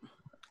Korea.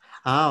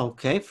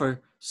 Okay. For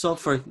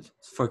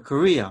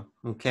Korea.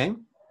 Okay.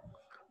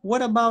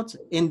 What about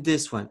in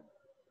this one?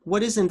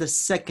 What is in the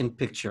second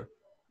picture?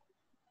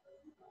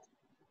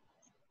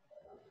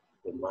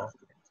 The mask.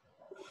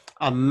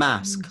 A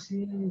mask.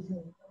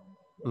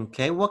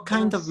 Okay. What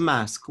kind of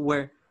mask?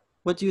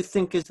 What do you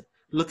think is?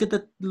 Look at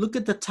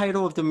the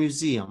title of the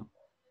museum.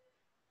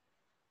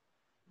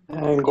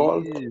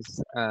 Gold.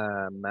 Is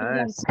a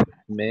mask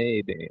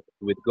made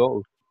with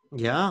gold.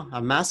 Yeah,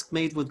 a mask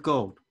made with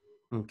gold.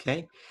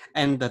 Okay.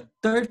 And the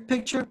third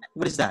picture,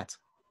 what is that?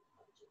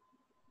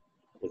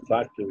 The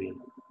factory.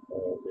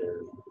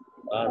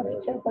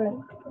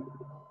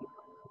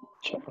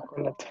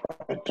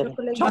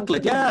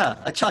 Chocolate, yeah,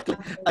 a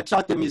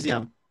chocolate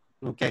museum.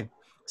 Okay.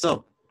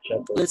 So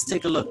let's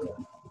take a look.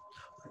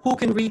 Who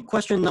can read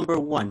question number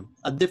 1?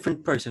 A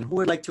different person. Who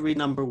would like to read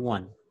number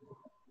 1?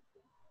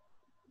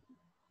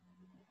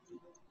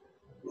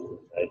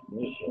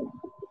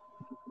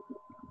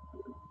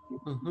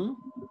 Mm-hmm.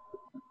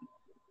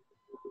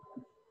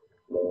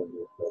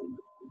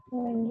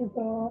 When you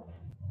go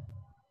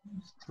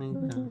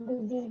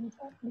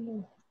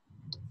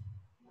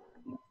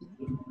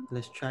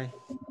Let's try.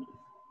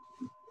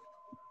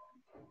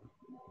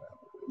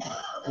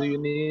 Do you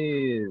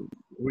need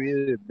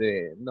read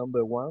the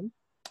number 1?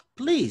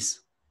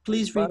 Please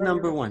read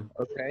number 1.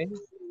 Okay.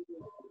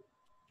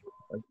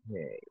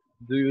 Okay.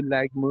 Do you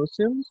like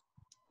museums?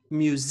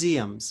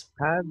 Museums.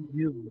 Have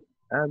you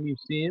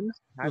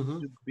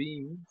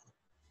been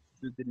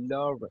to the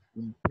Louvre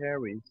in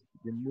Paris,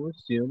 the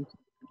Museum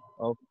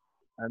of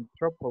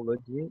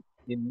Anthropology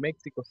in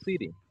Mexico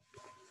City,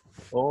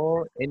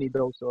 or any of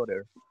those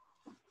other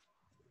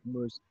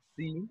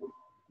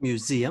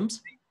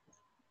museums?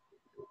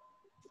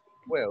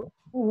 Well,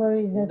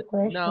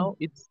 now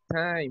it's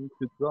time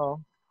to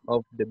go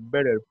off the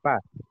better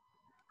path.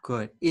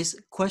 Good. Is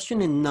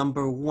question in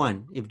number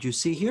 1. If you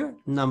see here,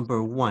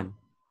 number 1.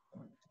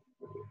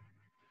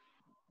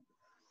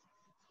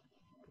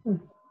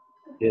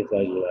 Yes,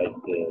 I like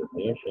the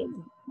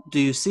museum. Do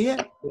you see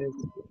it? Yes,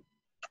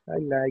 I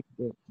like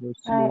the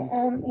museum. I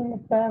am in the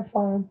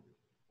platform.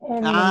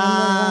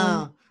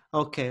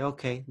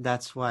 Okay.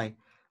 That's why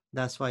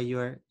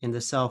you're in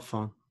the cell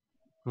phone.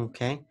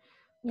 Okay.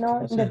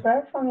 No, the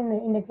platform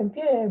in the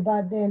computer,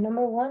 but the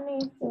number 1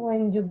 is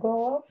when you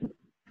go off,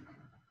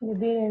 you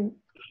didn't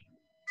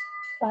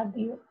start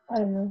you. I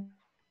don't know.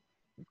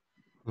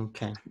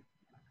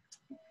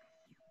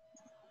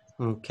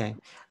 Okay.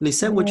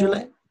 Lisette, would you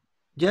like?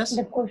 Yes?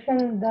 The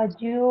question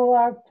that you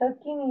are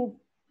talking is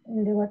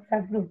in the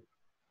WhatsApp group.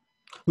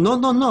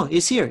 No.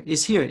 It's here.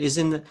 It's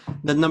in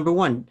the number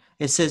 1.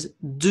 It says,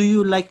 do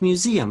you like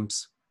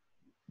museums?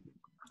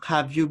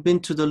 Have you been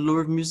to the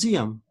Louvre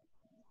Museum?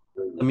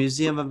 The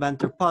Museum of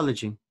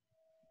Anthropology.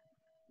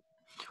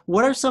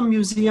 What are some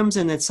museums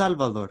in El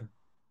Salvador?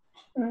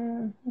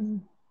 The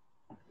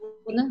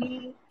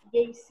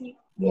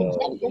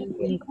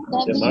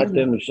Marte Museum.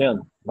 David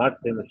Museum.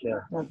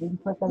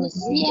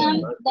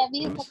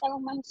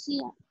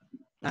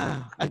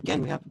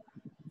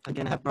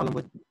 Again, I have problem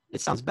with,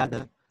 it sounds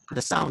bad,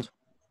 the sound.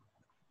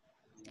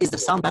 Is the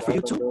sound bad for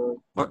you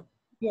too?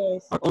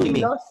 Yes. Or only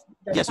me?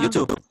 Yes, sound.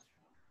 you too.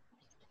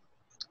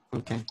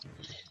 Okay.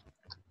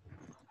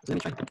 Let me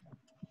try.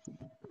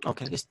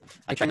 Okay,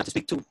 I try not to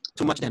speak too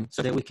much then,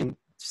 so that we can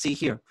see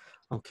here.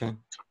 Okay.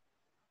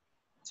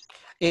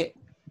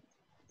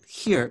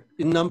 Here,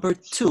 number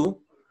 2,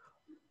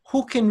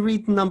 Who can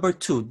read number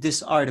 2,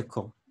 this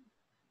article?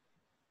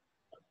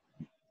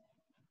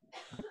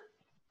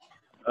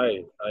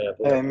 I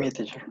am Me,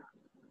 teacher.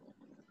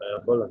 I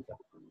am volunteer.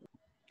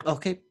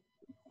 Okay,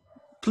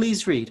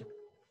 please read.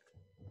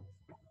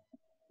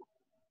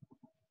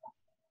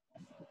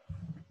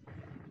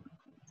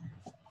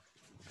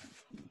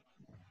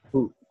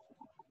 Who?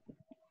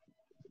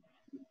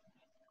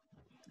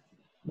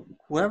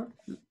 Whoever?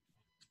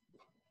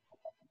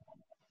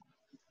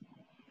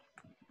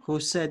 Who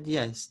said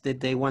yes, that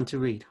they want to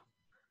read?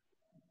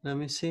 Let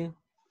me see.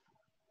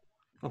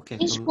 Okay.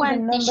 Which The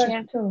one, number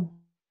teacher? 2.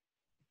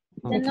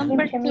 The Okay.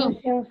 number Kimchi 2.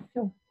 Museum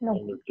 2. No,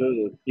 Number 2,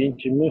 the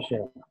Kimchi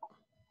Museum.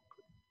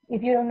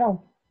 if you don't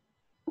know.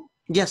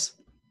 Yes.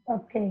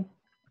 Okay.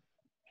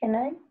 Can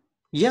I?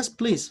 Yes,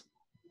 please.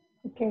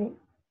 Okay.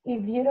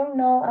 If you don't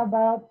know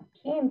about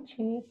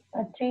kimchi,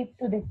 a trip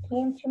to the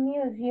Kimchi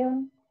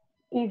Museum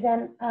is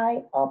an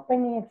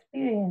eye-opening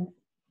experience.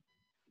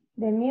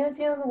 The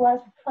museum was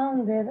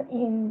founded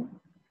in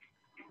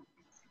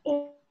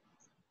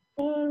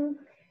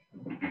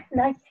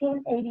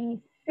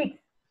 1986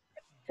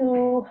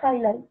 to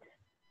highlight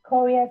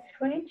Korea's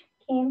rich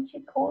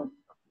kimchi culture.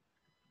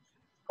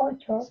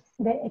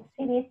 The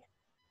exhibit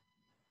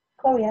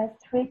Korea's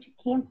rich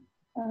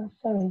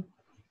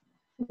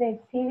The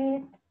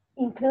exhibit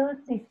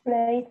includes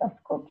displays of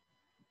cooking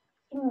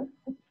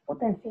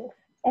utensils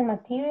and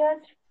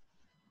materials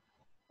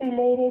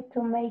related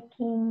to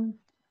making,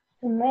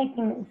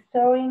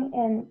 storing,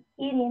 and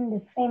eating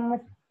the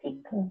famous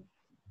pickle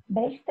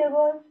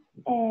vegetables.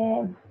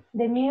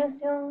 The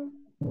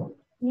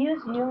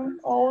museum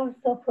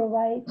also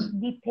provides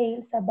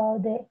details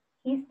about the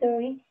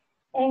history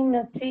and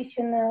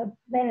nutritional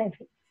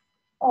benefits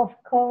of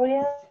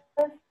Korea's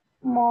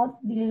most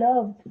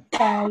beloved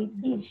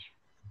side dish.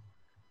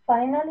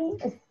 Finally,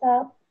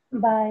 stop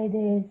by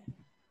the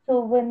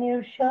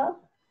souvenir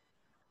shop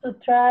to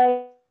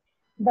try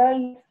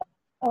various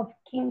of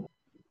kimchi.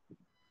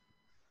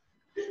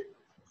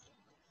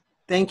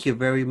 Thank you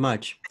very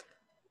much.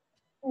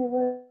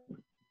 You're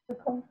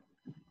welcome.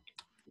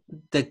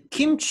 The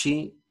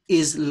kimchi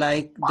is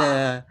like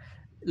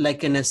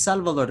in El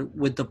Salvador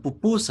with the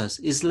pupusas.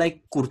 It's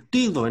like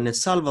curtido in El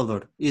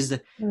Salvador. Is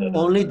the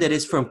only that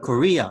is from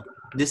Korea.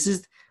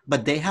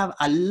 But they have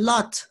a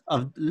lot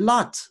of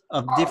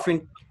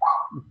different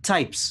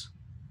types.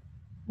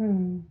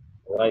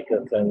 Like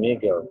a San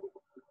Miguel.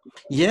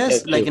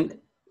 Yes, like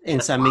in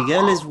San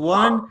Miguel is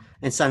one,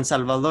 and San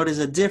Salvador is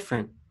a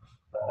different.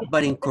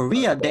 But in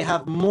Korea, they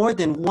have more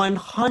than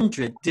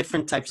 100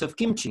 different types of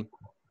kimchi.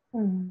 I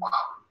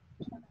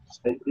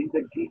think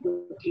the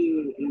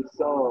kimchi is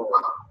so...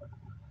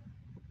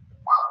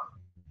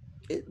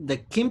 The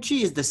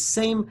kimchi is the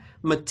same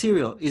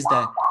material, is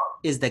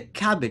the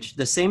cabbage,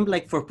 the same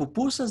like for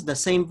pupusas, the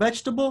same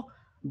vegetable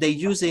they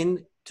use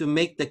in to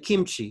make the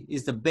kimchi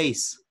is the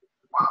base.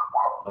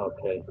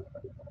 Okay.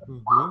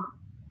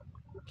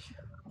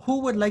 Who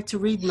would like to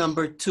read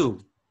number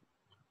 2?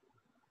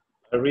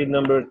 I read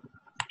number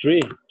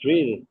 3.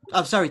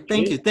 I'm sorry,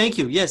 thank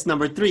you. Yes,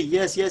 number 3.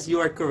 Yes, you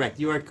are correct.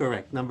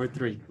 Number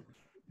 3.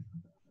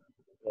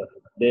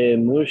 The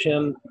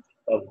Museum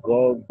of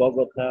Gold,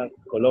 Bogota,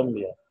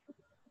 Colombia.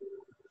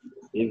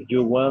 If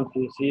you want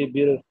to see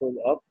beautiful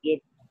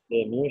objects,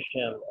 the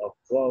Museum of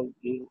Gold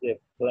is the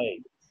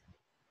place.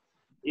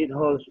 It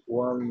hosts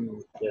one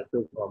of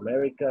South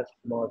America's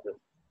most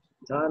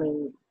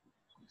stunning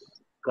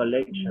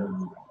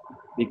collections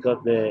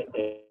because the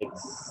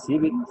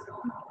exhibit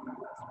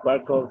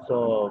sparkles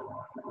so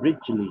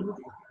richly.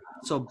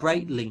 So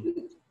brightly.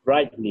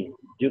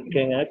 You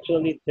can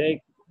actually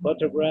take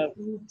photographs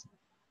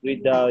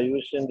without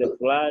using the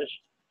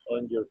flash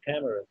on your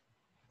camera.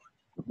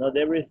 Not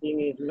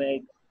everything is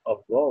made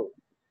of gold,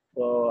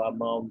 so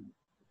among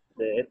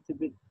the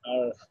exhibits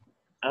are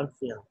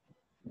ancient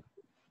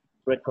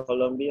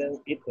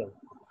pre-Columbian items.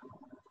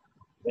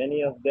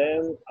 Many of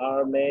them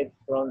are made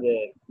from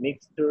the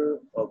mixture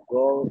of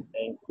gold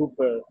and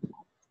copper,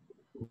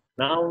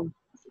 known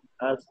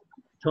as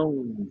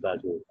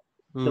tumbago.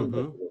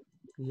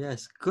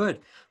 Yes, good.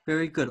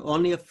 Very good.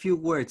 Only a few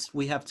words.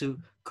 We have to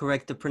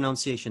correct the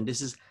pronunciation.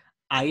 This is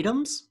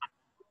items.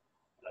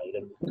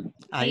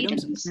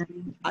 Items.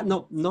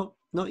 No,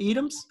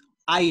 items.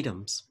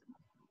 Items.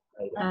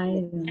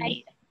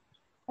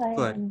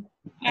 Good.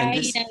 And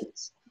this,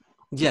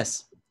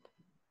 yes.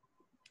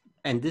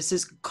 And this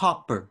is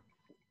copper.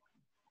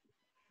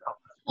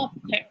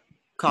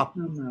 Copper.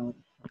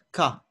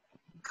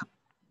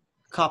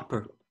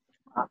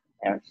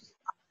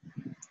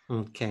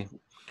 Okay.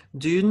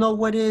 Do you know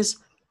what is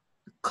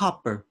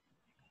copper?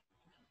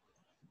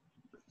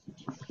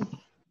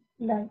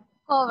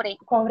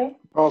 Cobre.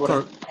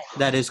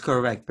 That is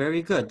correct.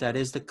 Very good. That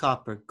is the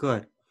copper.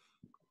 Good.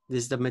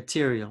 This is the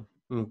material.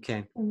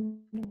 Okay.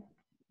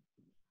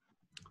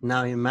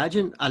 Now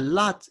imagine a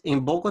lot in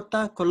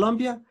Bogota,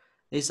 Colombia,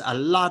 is a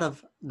lot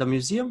of, the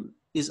museum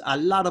is a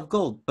lot of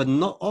gold, but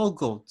not all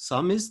gold.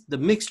 Some is the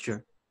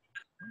mixture.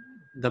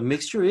 The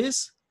mixture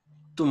is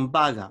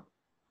tumbaga.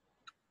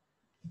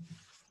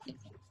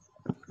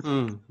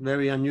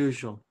 Very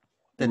unusual.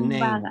 The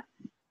name.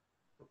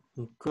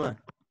 Good.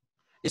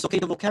 Is okay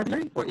the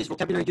vocabulary, or is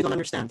vocabulary you don't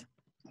understand?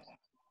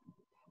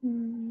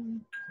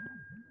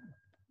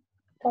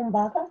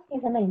 Tumbaga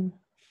is a name.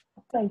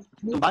 Right.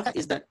 Tumbaga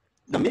is the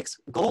mix,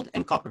 gold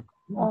and copper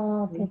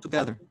Okay.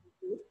 together.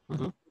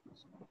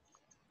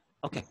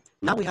 Okay,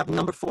 now we have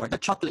number 4, the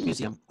Chocolate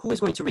Museum. Who is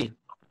going to read?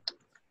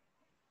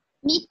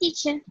 Me,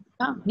 teacher.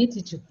 Me,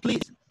 teacher.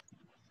 Please.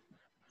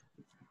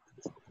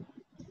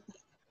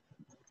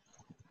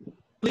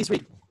 Please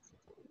read.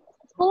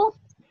 Who?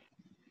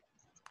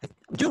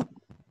 You.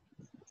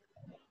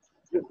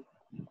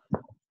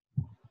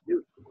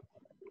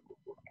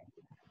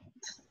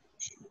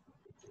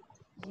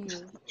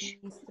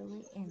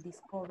 History and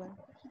discover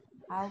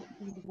how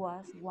it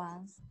was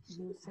once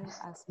used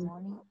as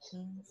money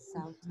in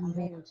South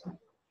America.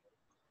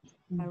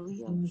 A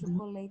real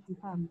chocolate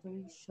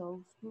factory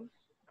shows you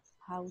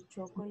how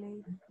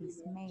chocolate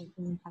is made.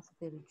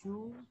 After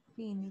you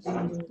finish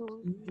the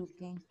tour, you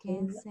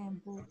can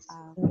sample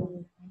a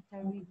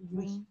complimentary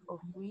drink of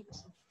rich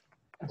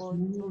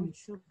gold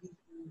sugar,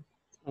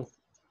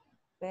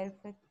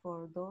 perfect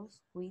for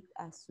those with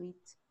a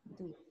sweet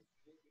tooth.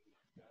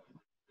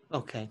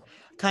 Okay,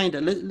 kind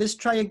of. Let's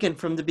try again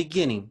from the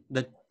beginning.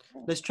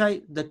 Let's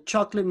try the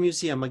Chocolate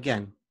Museum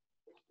again.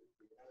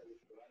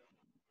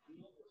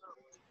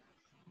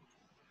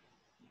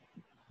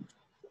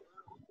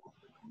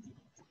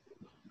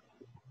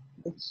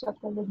 The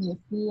Chocolate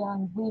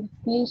Museum will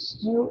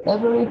teach you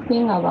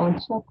everything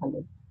about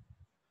chocolate.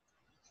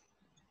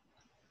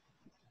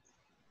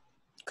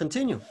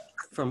 Continue.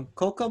 From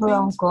cocoa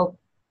beans? From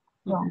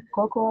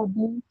cocoa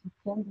beans to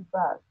candy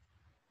bars.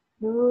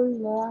 You'll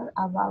learn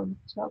about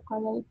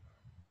chocolate,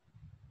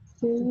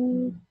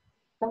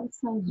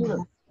 3,000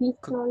 years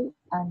history,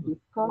 and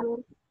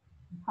discover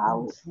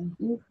how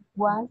it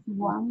was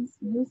once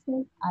used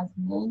as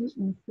money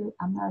in South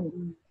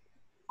America.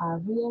 A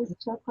real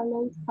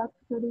chocolate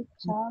factory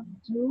shows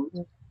you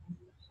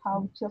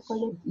how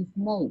chocolate is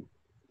made.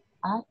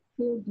 After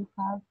you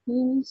have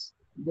finished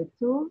the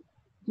tour,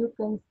 you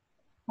can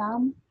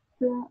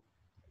sample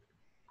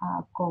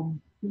a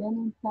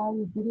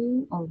complimentary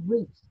drink of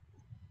rich,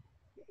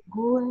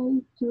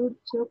 gooey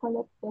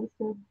chocolate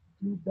perfect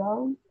you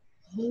don't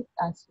with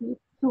a sweet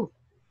tooth.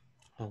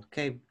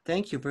 Okay,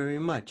 thank you very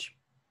much.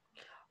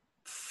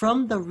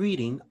 From the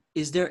reading,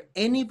 is there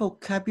any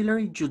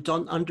vocabulary you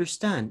don't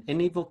understand?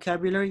 Any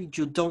vocabulary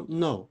you don't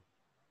know?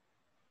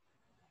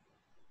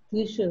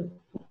 Teacher,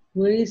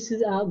 where is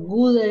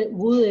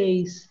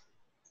goodies?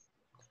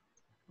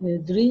 The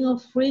drink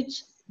of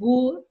rich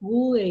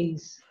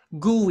goodies.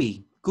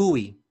 Gooey.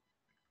 Gooey.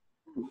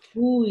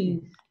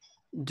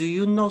 Do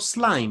you know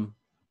slime?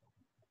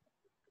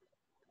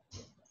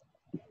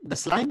 The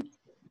slime?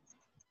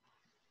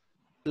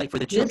 Like for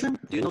the children?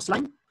 Yes. Do you know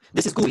slime?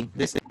 This is gooey.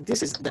 This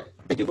is that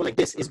you go like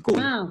this is gooey.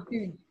 Ah,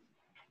 okay.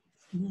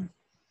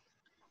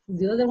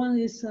 The other one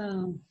is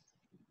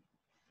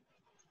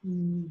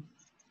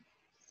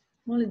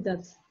only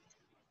that.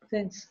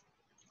 Thanks.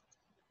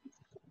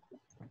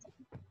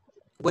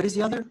 What is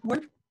the other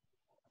word?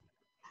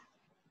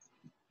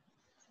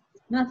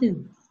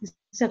 Nothing.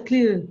 It's a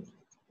clear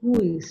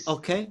gooey.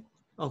 Okay.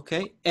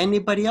 Okay.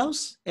 Anybody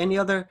else? Any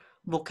other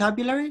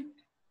vocabulary?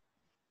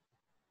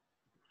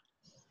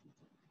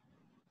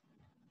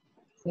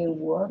 The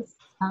word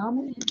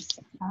some,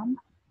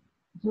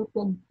 you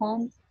can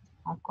find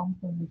a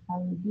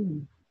complimentary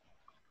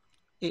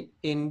drink.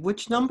 In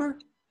which number?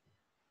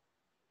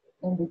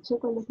 In the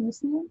Chocolate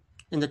Museum.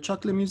 In the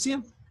Chocolate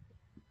Museum?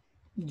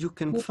 You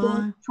can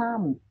find...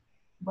 Some.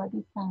 What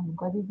is some?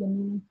 What is the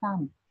meaning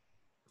some?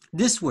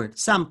 This word,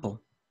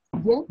 sample.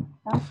 Yes.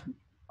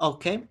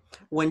 Okay.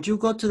 When you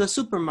go to the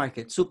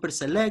supermarket, Super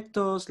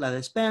Selectos, La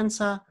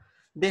Despensa,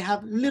 they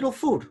have little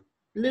food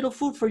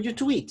for you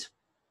to eat.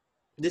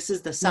 This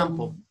is the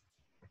sample.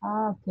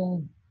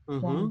 Okay.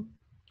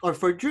 Or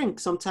for drink,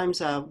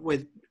 sometimes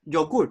with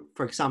yogurt,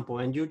 for example,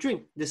 and you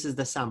drink. This is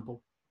the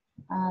sample.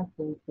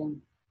 Okay.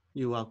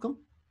 You're welcome.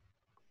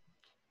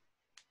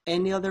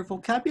 Any other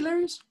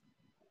vocabularies?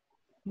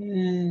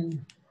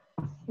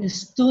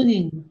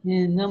 Stunning,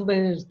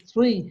 number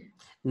 3.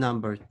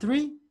 Number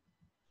 3.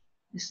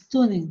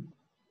 Stunning.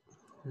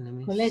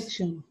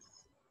 Collection.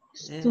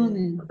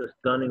 Stunning.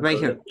 Right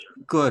here.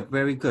 Good,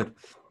 very good.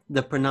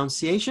 The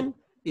pronunciation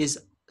is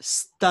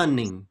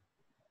stunning.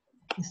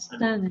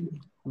 Stunning.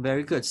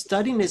 Very good.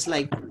 Stunning is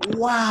like,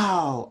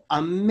 wow,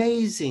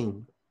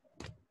 amazing.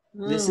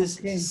 This is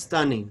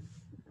stunning.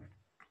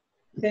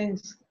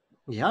 Thanks.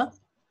 Yeah.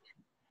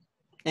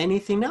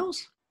 Anything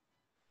else?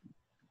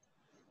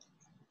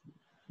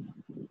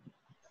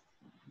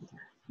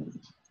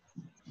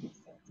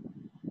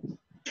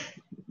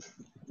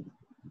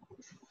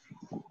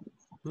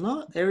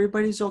 No,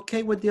 everybody's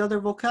okay with the other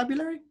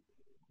vocabulary?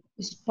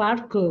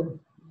 Sparkle.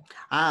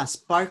 Ah,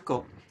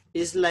 sparkle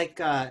is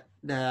like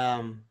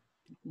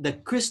the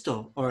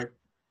crystal or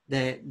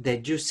the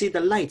you see the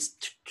lights.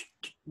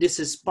 This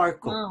is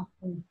sparkle.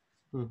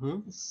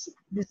 Oh.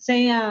 The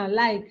same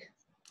like.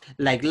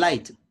 Like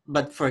light.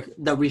 But for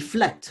the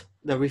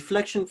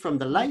reflection from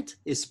the light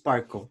is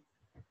sparkle,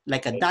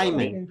 like a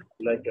diamond.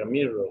 Like a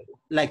mirror.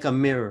 Like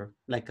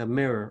a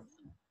mirror,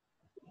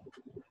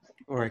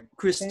 or a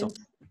crystal.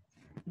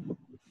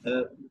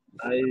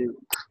 I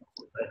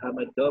have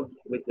a dog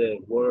with the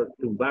word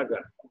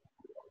tumbaga.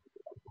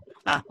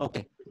 Ah,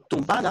 okay.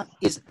 Tumbaga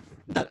is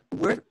the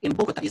word in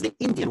Bogota, is the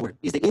Indian word.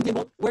 Is the Indian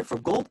word for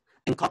gold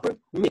and copper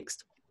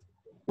mixed.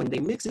 When they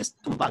mix is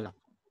tumbaga.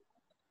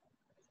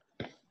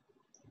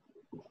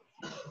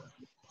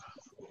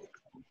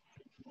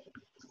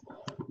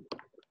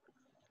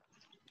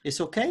 It's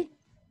okay?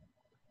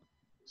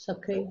 It's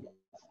okay.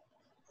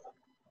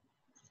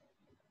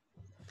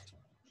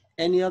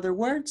 Any other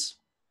words?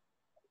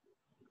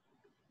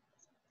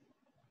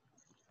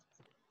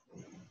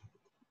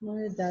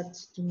 No,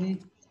 that's to me.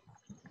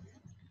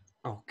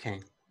 Okay.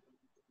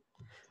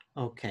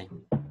 Okay.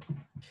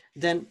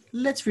 Then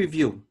let's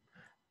review.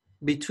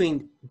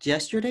 Between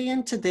yesterday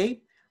and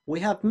today,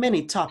 we have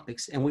many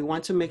topics, and we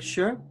want to make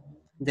sure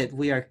that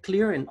we are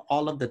clear in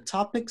all of the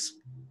topics,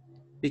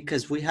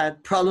 because we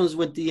had problems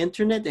with the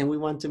internet, and we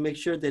want to make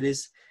sure that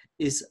is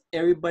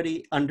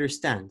everybody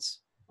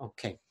understands.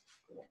 Okay.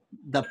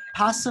 The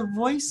passive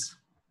voice,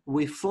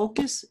 we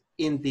focus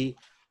in the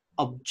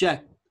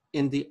object,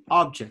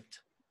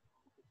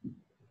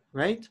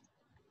 right?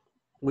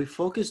 We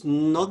focus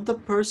not the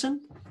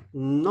person,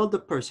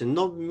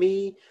 not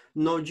me,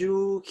 not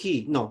you,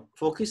 he. No,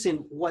 focus in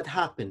what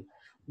happened.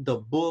 The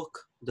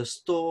book, the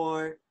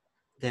store,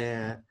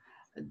 the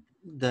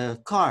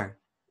car.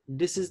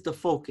 This is the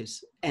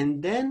focus.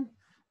 And then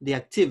the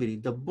activity.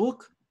 The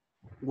book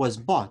was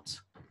bought.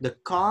 The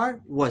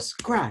car was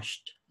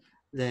crashed.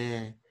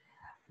 The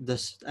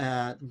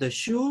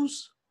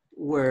shoes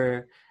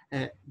were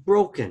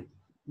broken.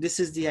 This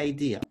is the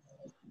idea.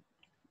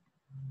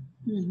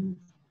 Mm-hmm.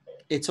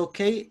 It's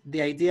okay,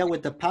 the idea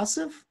with the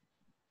passive?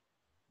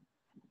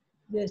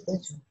 Yes,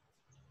 teacher.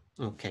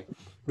 Okay.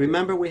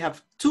 Remember, we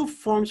have two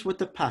forms with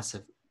the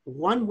passive.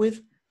 One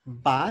with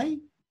by,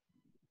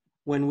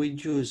 when we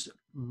use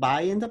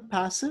by in the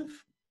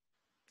passive,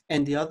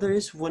 and the other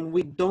is when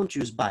we don't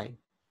use by.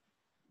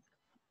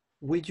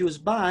 We use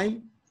by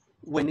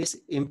when it's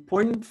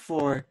important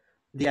for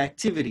the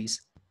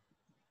activities.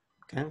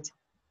 Okay.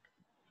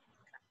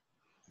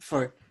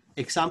 For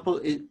example,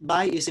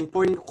 by is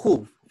important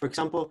who. For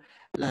example,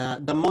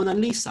 the Mona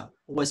Lisa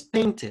was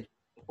painted.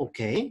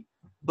 Okay,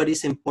 but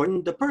it's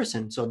important the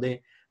person. So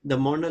the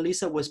Mona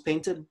Lisa was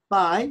painted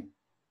by,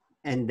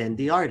 and then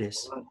the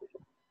artist.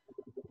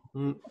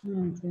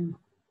 Okay.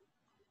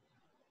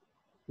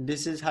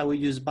 This is how we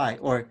use by.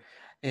 Or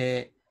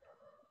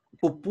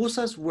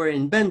pupusas were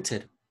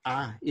invented.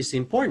 Ah, it's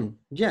important,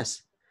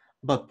 yes.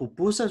 But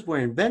pupusas were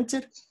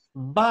invented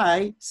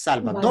by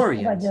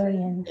Salvadorians.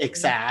 Salvadorians.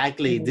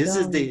 Exactly. This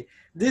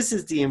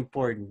is the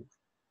important.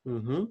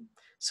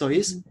 So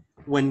it's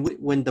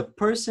when the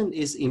person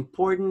is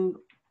important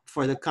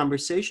for the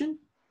conversation,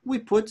 we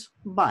put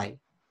by.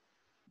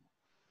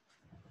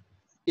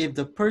 If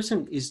the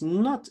person is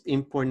not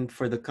important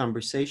for the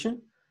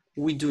conversation,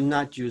 we do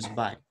not use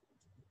by.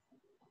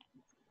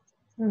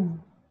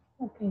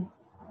 Okay.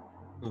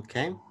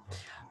 Okay.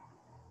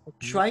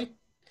 Try.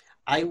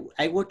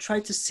 I will try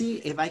to see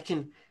if I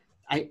can.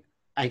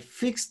 I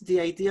fixed the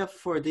idea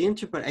for the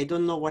intro, but I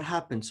don't know what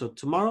happened. So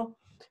tomorrow,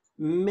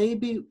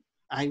 maybe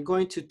I'm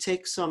going to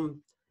take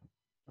some.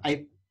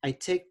 I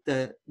take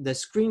the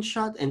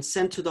screenshot and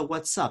send to the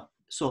WhatsApp.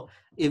 So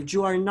if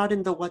you are not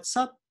in the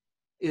WhatsApp,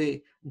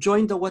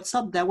 join the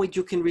WhatsApp. That way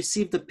you can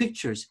receive the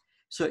pictures.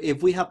 So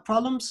if we have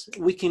problems,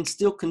 we can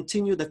still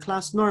continue the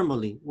class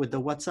normally with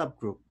the WhatsApp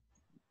group.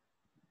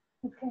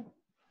 Okay.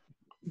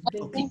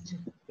 Okay.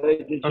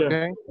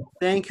 Okay.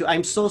 Thank you.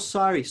 I'm so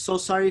sorry. So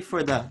sorry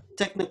for the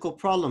technical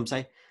problems.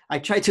 I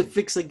tried to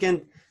fix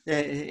again,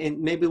 and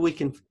maybe we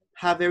can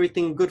have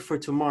everything good for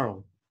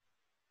tomorrow.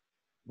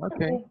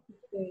 Okay.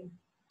 Okay.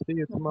 See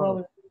you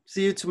tomorrow.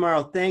 See you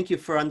tomorrow. Thank you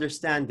for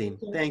understanding.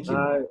 Thank you.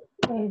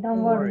 Okay,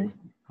 don't worry.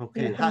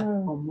 Okay.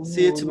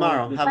 See you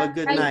tomorrow. Have a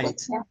good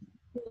night.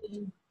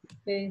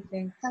 Okay,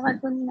 thanks. Have a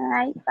good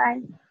night.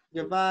 Bye.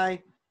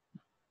 Goodbye.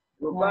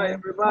 Goodbye,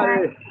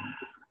 everybody.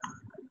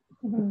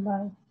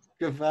 Bye.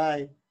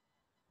 Goodbye.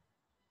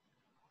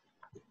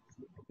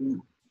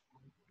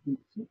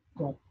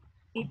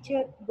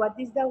 Teacher, what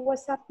is the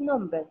WhatsApp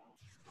number?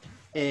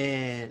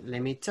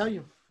 Let me tell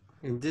you.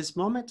 In this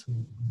moment,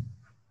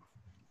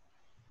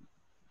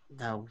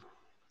 now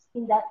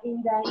In the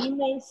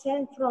email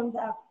sent from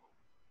the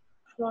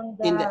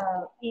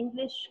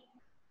English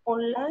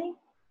online.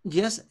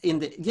 Yes, in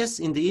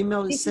the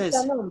email it This says.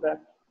 is the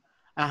number.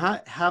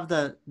 Have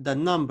the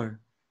number.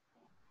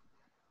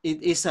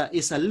 It is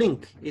a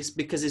link. It's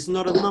because it's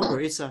not a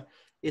number. It's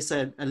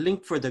a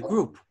link for the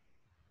group.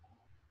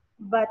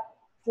 But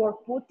for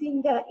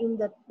putting in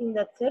the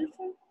cell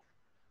phone.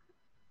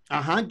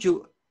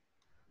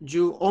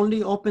 You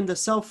only open the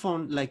cell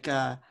phone like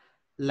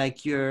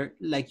you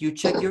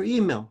check your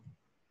email.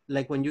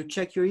 Like when you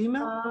check your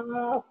email.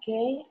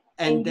 Okay.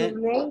 And then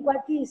your name,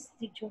 what is,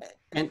 teacher?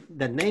 and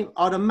the name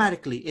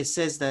automatically, it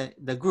says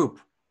the group.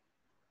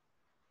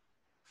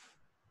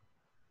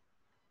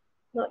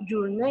 No,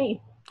 your name.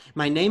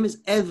 My name is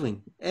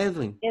Edwin.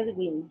 Edwin.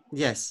 Edwin.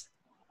 Yes.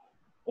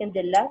 And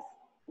the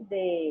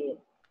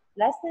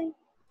last name?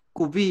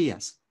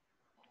 Cubillas.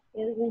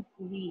 Edwin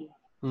Cubillas.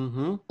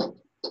 Mm-hmm.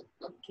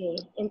 Okay,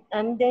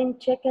 and then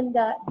checking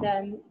the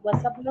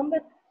WhatsApp number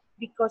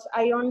because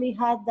I only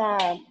had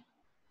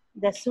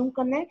the Zoom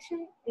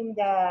connection in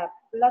the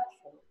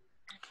platform.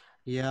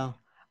 Yeah,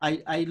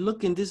 I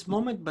look in this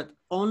moment, but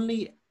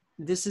only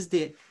this is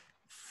the,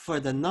 for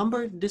the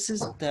number, this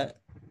is the,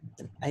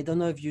 I don't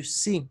know if you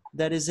see,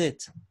 that is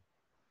it.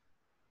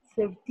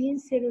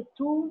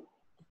 1302.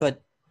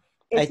 But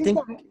I think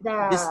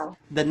this,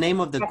 the name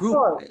of the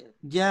group.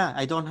 Yeah,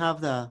 I don't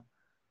have the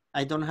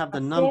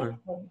number.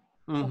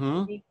 Mm-hmm.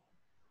 Okay.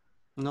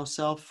 No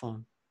cell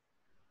phone.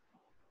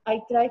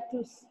 I tried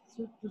to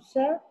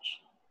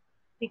search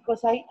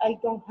because I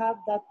don't have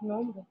that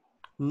number.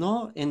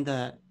 No, and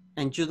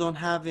you don't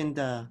have in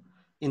the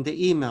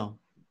email.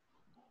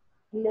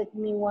 Let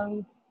me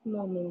one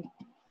moment.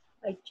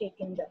 I check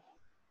in that.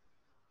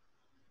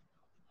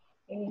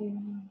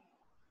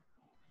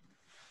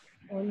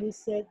 Only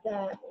said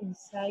that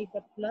inside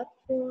the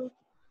platform.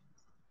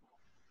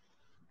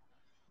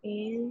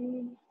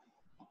 And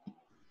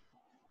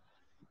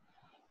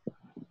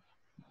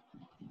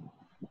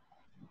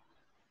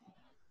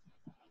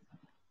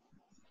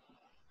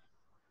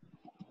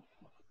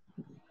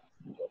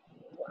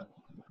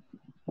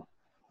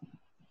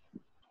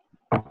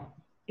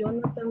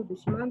Jonathan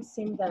Guzman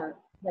sent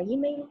the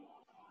email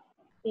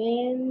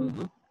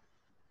and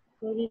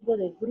código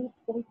de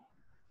grupo.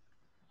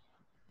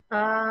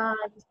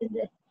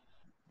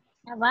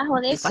 Abajo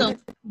de eso But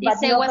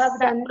dice no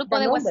WhatsApp, have grupo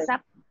de number,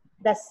 WhatsApp.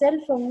 the cell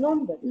phone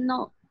number.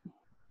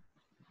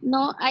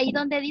 No, ahí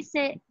donde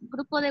dice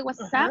grupo de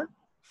WhatsApp,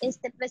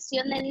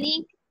 presiona el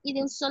link y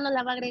de un solo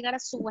la va a agregar a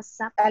su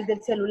WhatsApp. Al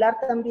del celular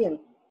también.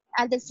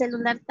 Al del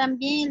celular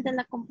también, el de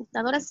la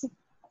computadora sí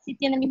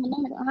tiene el mismo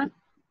número, ajá.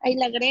 Ahí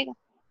la agrega.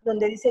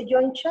 Donde dice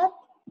join chat.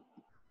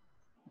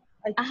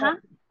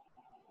 Ajá.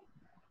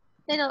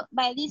 Pero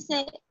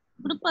dice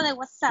grupo de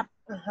WhatsApp.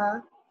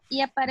 Ajá.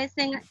 Y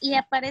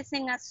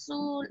aparecen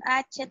azul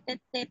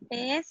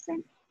HTTPS,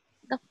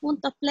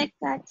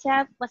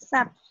 chat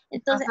WhatsApp.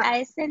 Entonces a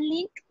ese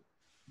link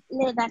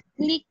le da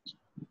clic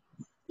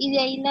y de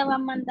ahí le va a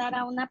mandar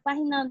a una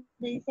página donde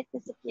dice que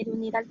se quiere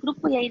unir al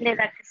grupo y ahí le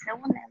da que se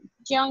une.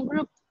 Join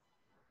group.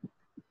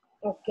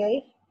 Ok,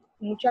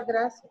 muchas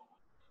gracias.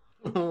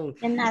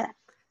 De nada.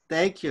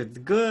 Thank you.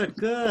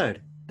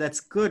 Good. That's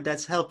good.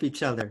 Let's help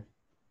each other.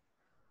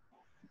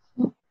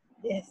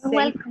 Yes, You're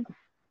welcome.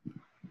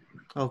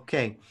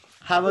 Okay.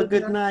 Have a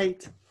good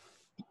night.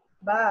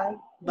 Bye.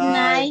 Good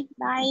night.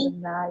 Bye.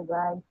 Good night.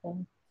 Bye.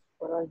 Thanks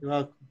for all. You're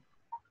welcome.